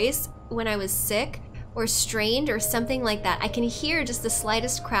her voice when I was sick or strained or something like that. I can hear just the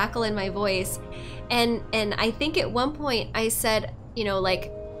slightest crackle in my voice. And I think at one point I said, you know,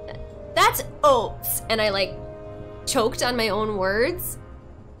 like, that's Oates. And I like choked on my own words.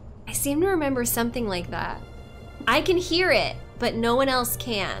 I seem to remember something like that. I can hear it, but no one else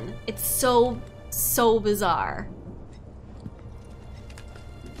can. It's so bizarre.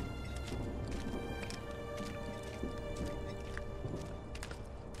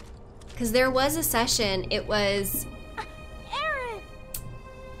 Because there was a session, it was... Aerith!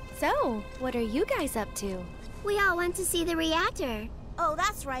 So, what are you guys up to? We all went to see the reactor. Oh,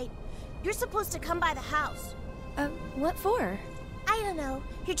 that's right. You're supposed to come by the house. What for? I don't know.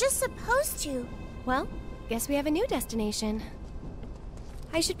 You're just supposed to. Well, guess we have a new destination.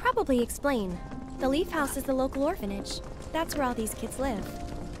 I should probably explain. The Leaf House is the local orphanage. That's where all these kids live.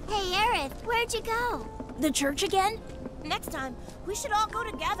 Hey, Aerith, where'd you go? The church again? Next time, we should all go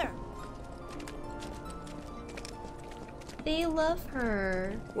together. They love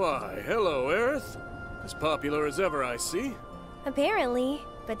her. Why, hello, Aerith. As popular as ever, I see. Apparently,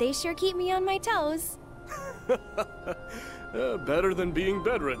 but they sure keep me on my toes. Better than being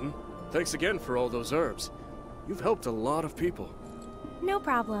bedridden. Thanks again for all those herbs. You've helped a lot of people. No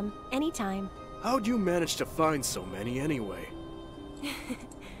problem. Anytime. How'd you manage to find so many anyway?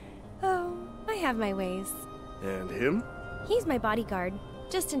 Oh, I have my ways. And him? He's my bodyguard,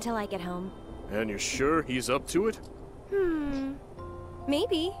 just until I get home. And you're sure he's up to it?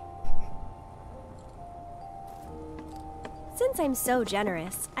 Maybe. Since I'm so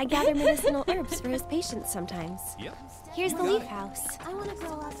generous, I gather medicinal herbs for his patients sometimes. Yep. Here's the Leaf House. I want to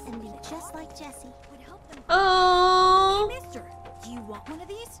grow up and be just like Jessie. Oh, Hey, mister, do you want one of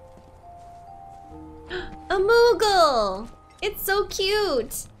these? a Moogle. It's so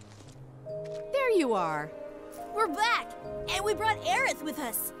cute. There you are. We're back, and we brought Aerith with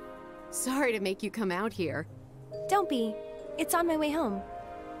us. Sorry to make you come out here. Don't be. It's on my way home.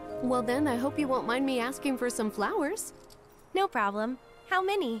 Well then, I hope you won't mind me asking for some flowers. No problem. How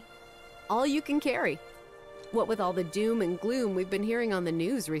many? All you can carry. What with all the doom and gloom we've been hearing on the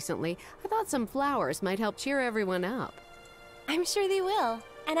news recently, I thought some flowers might help cheer everyone up. I'm sure they will,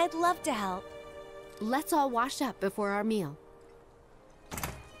 and I'd love to help. Let's all wash up before our meal.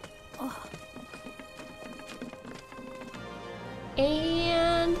 Oh.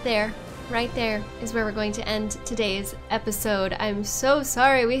 And there, right there, is where we're going to end today's episode. I'm so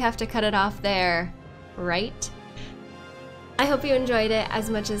sorry we have to cut it off there, right? I hope you enjoyed it as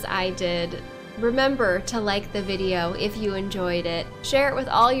much as I did. Remember to like the video if you enjoyed it. Share it with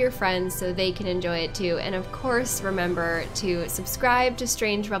all your friends so they can enjoy it too. And of course, remember to subscribe to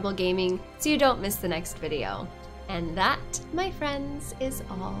Strange Rebel Gaming so you don't miss the next video. And that, my friends, is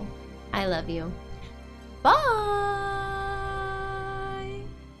all. I love you. Bye!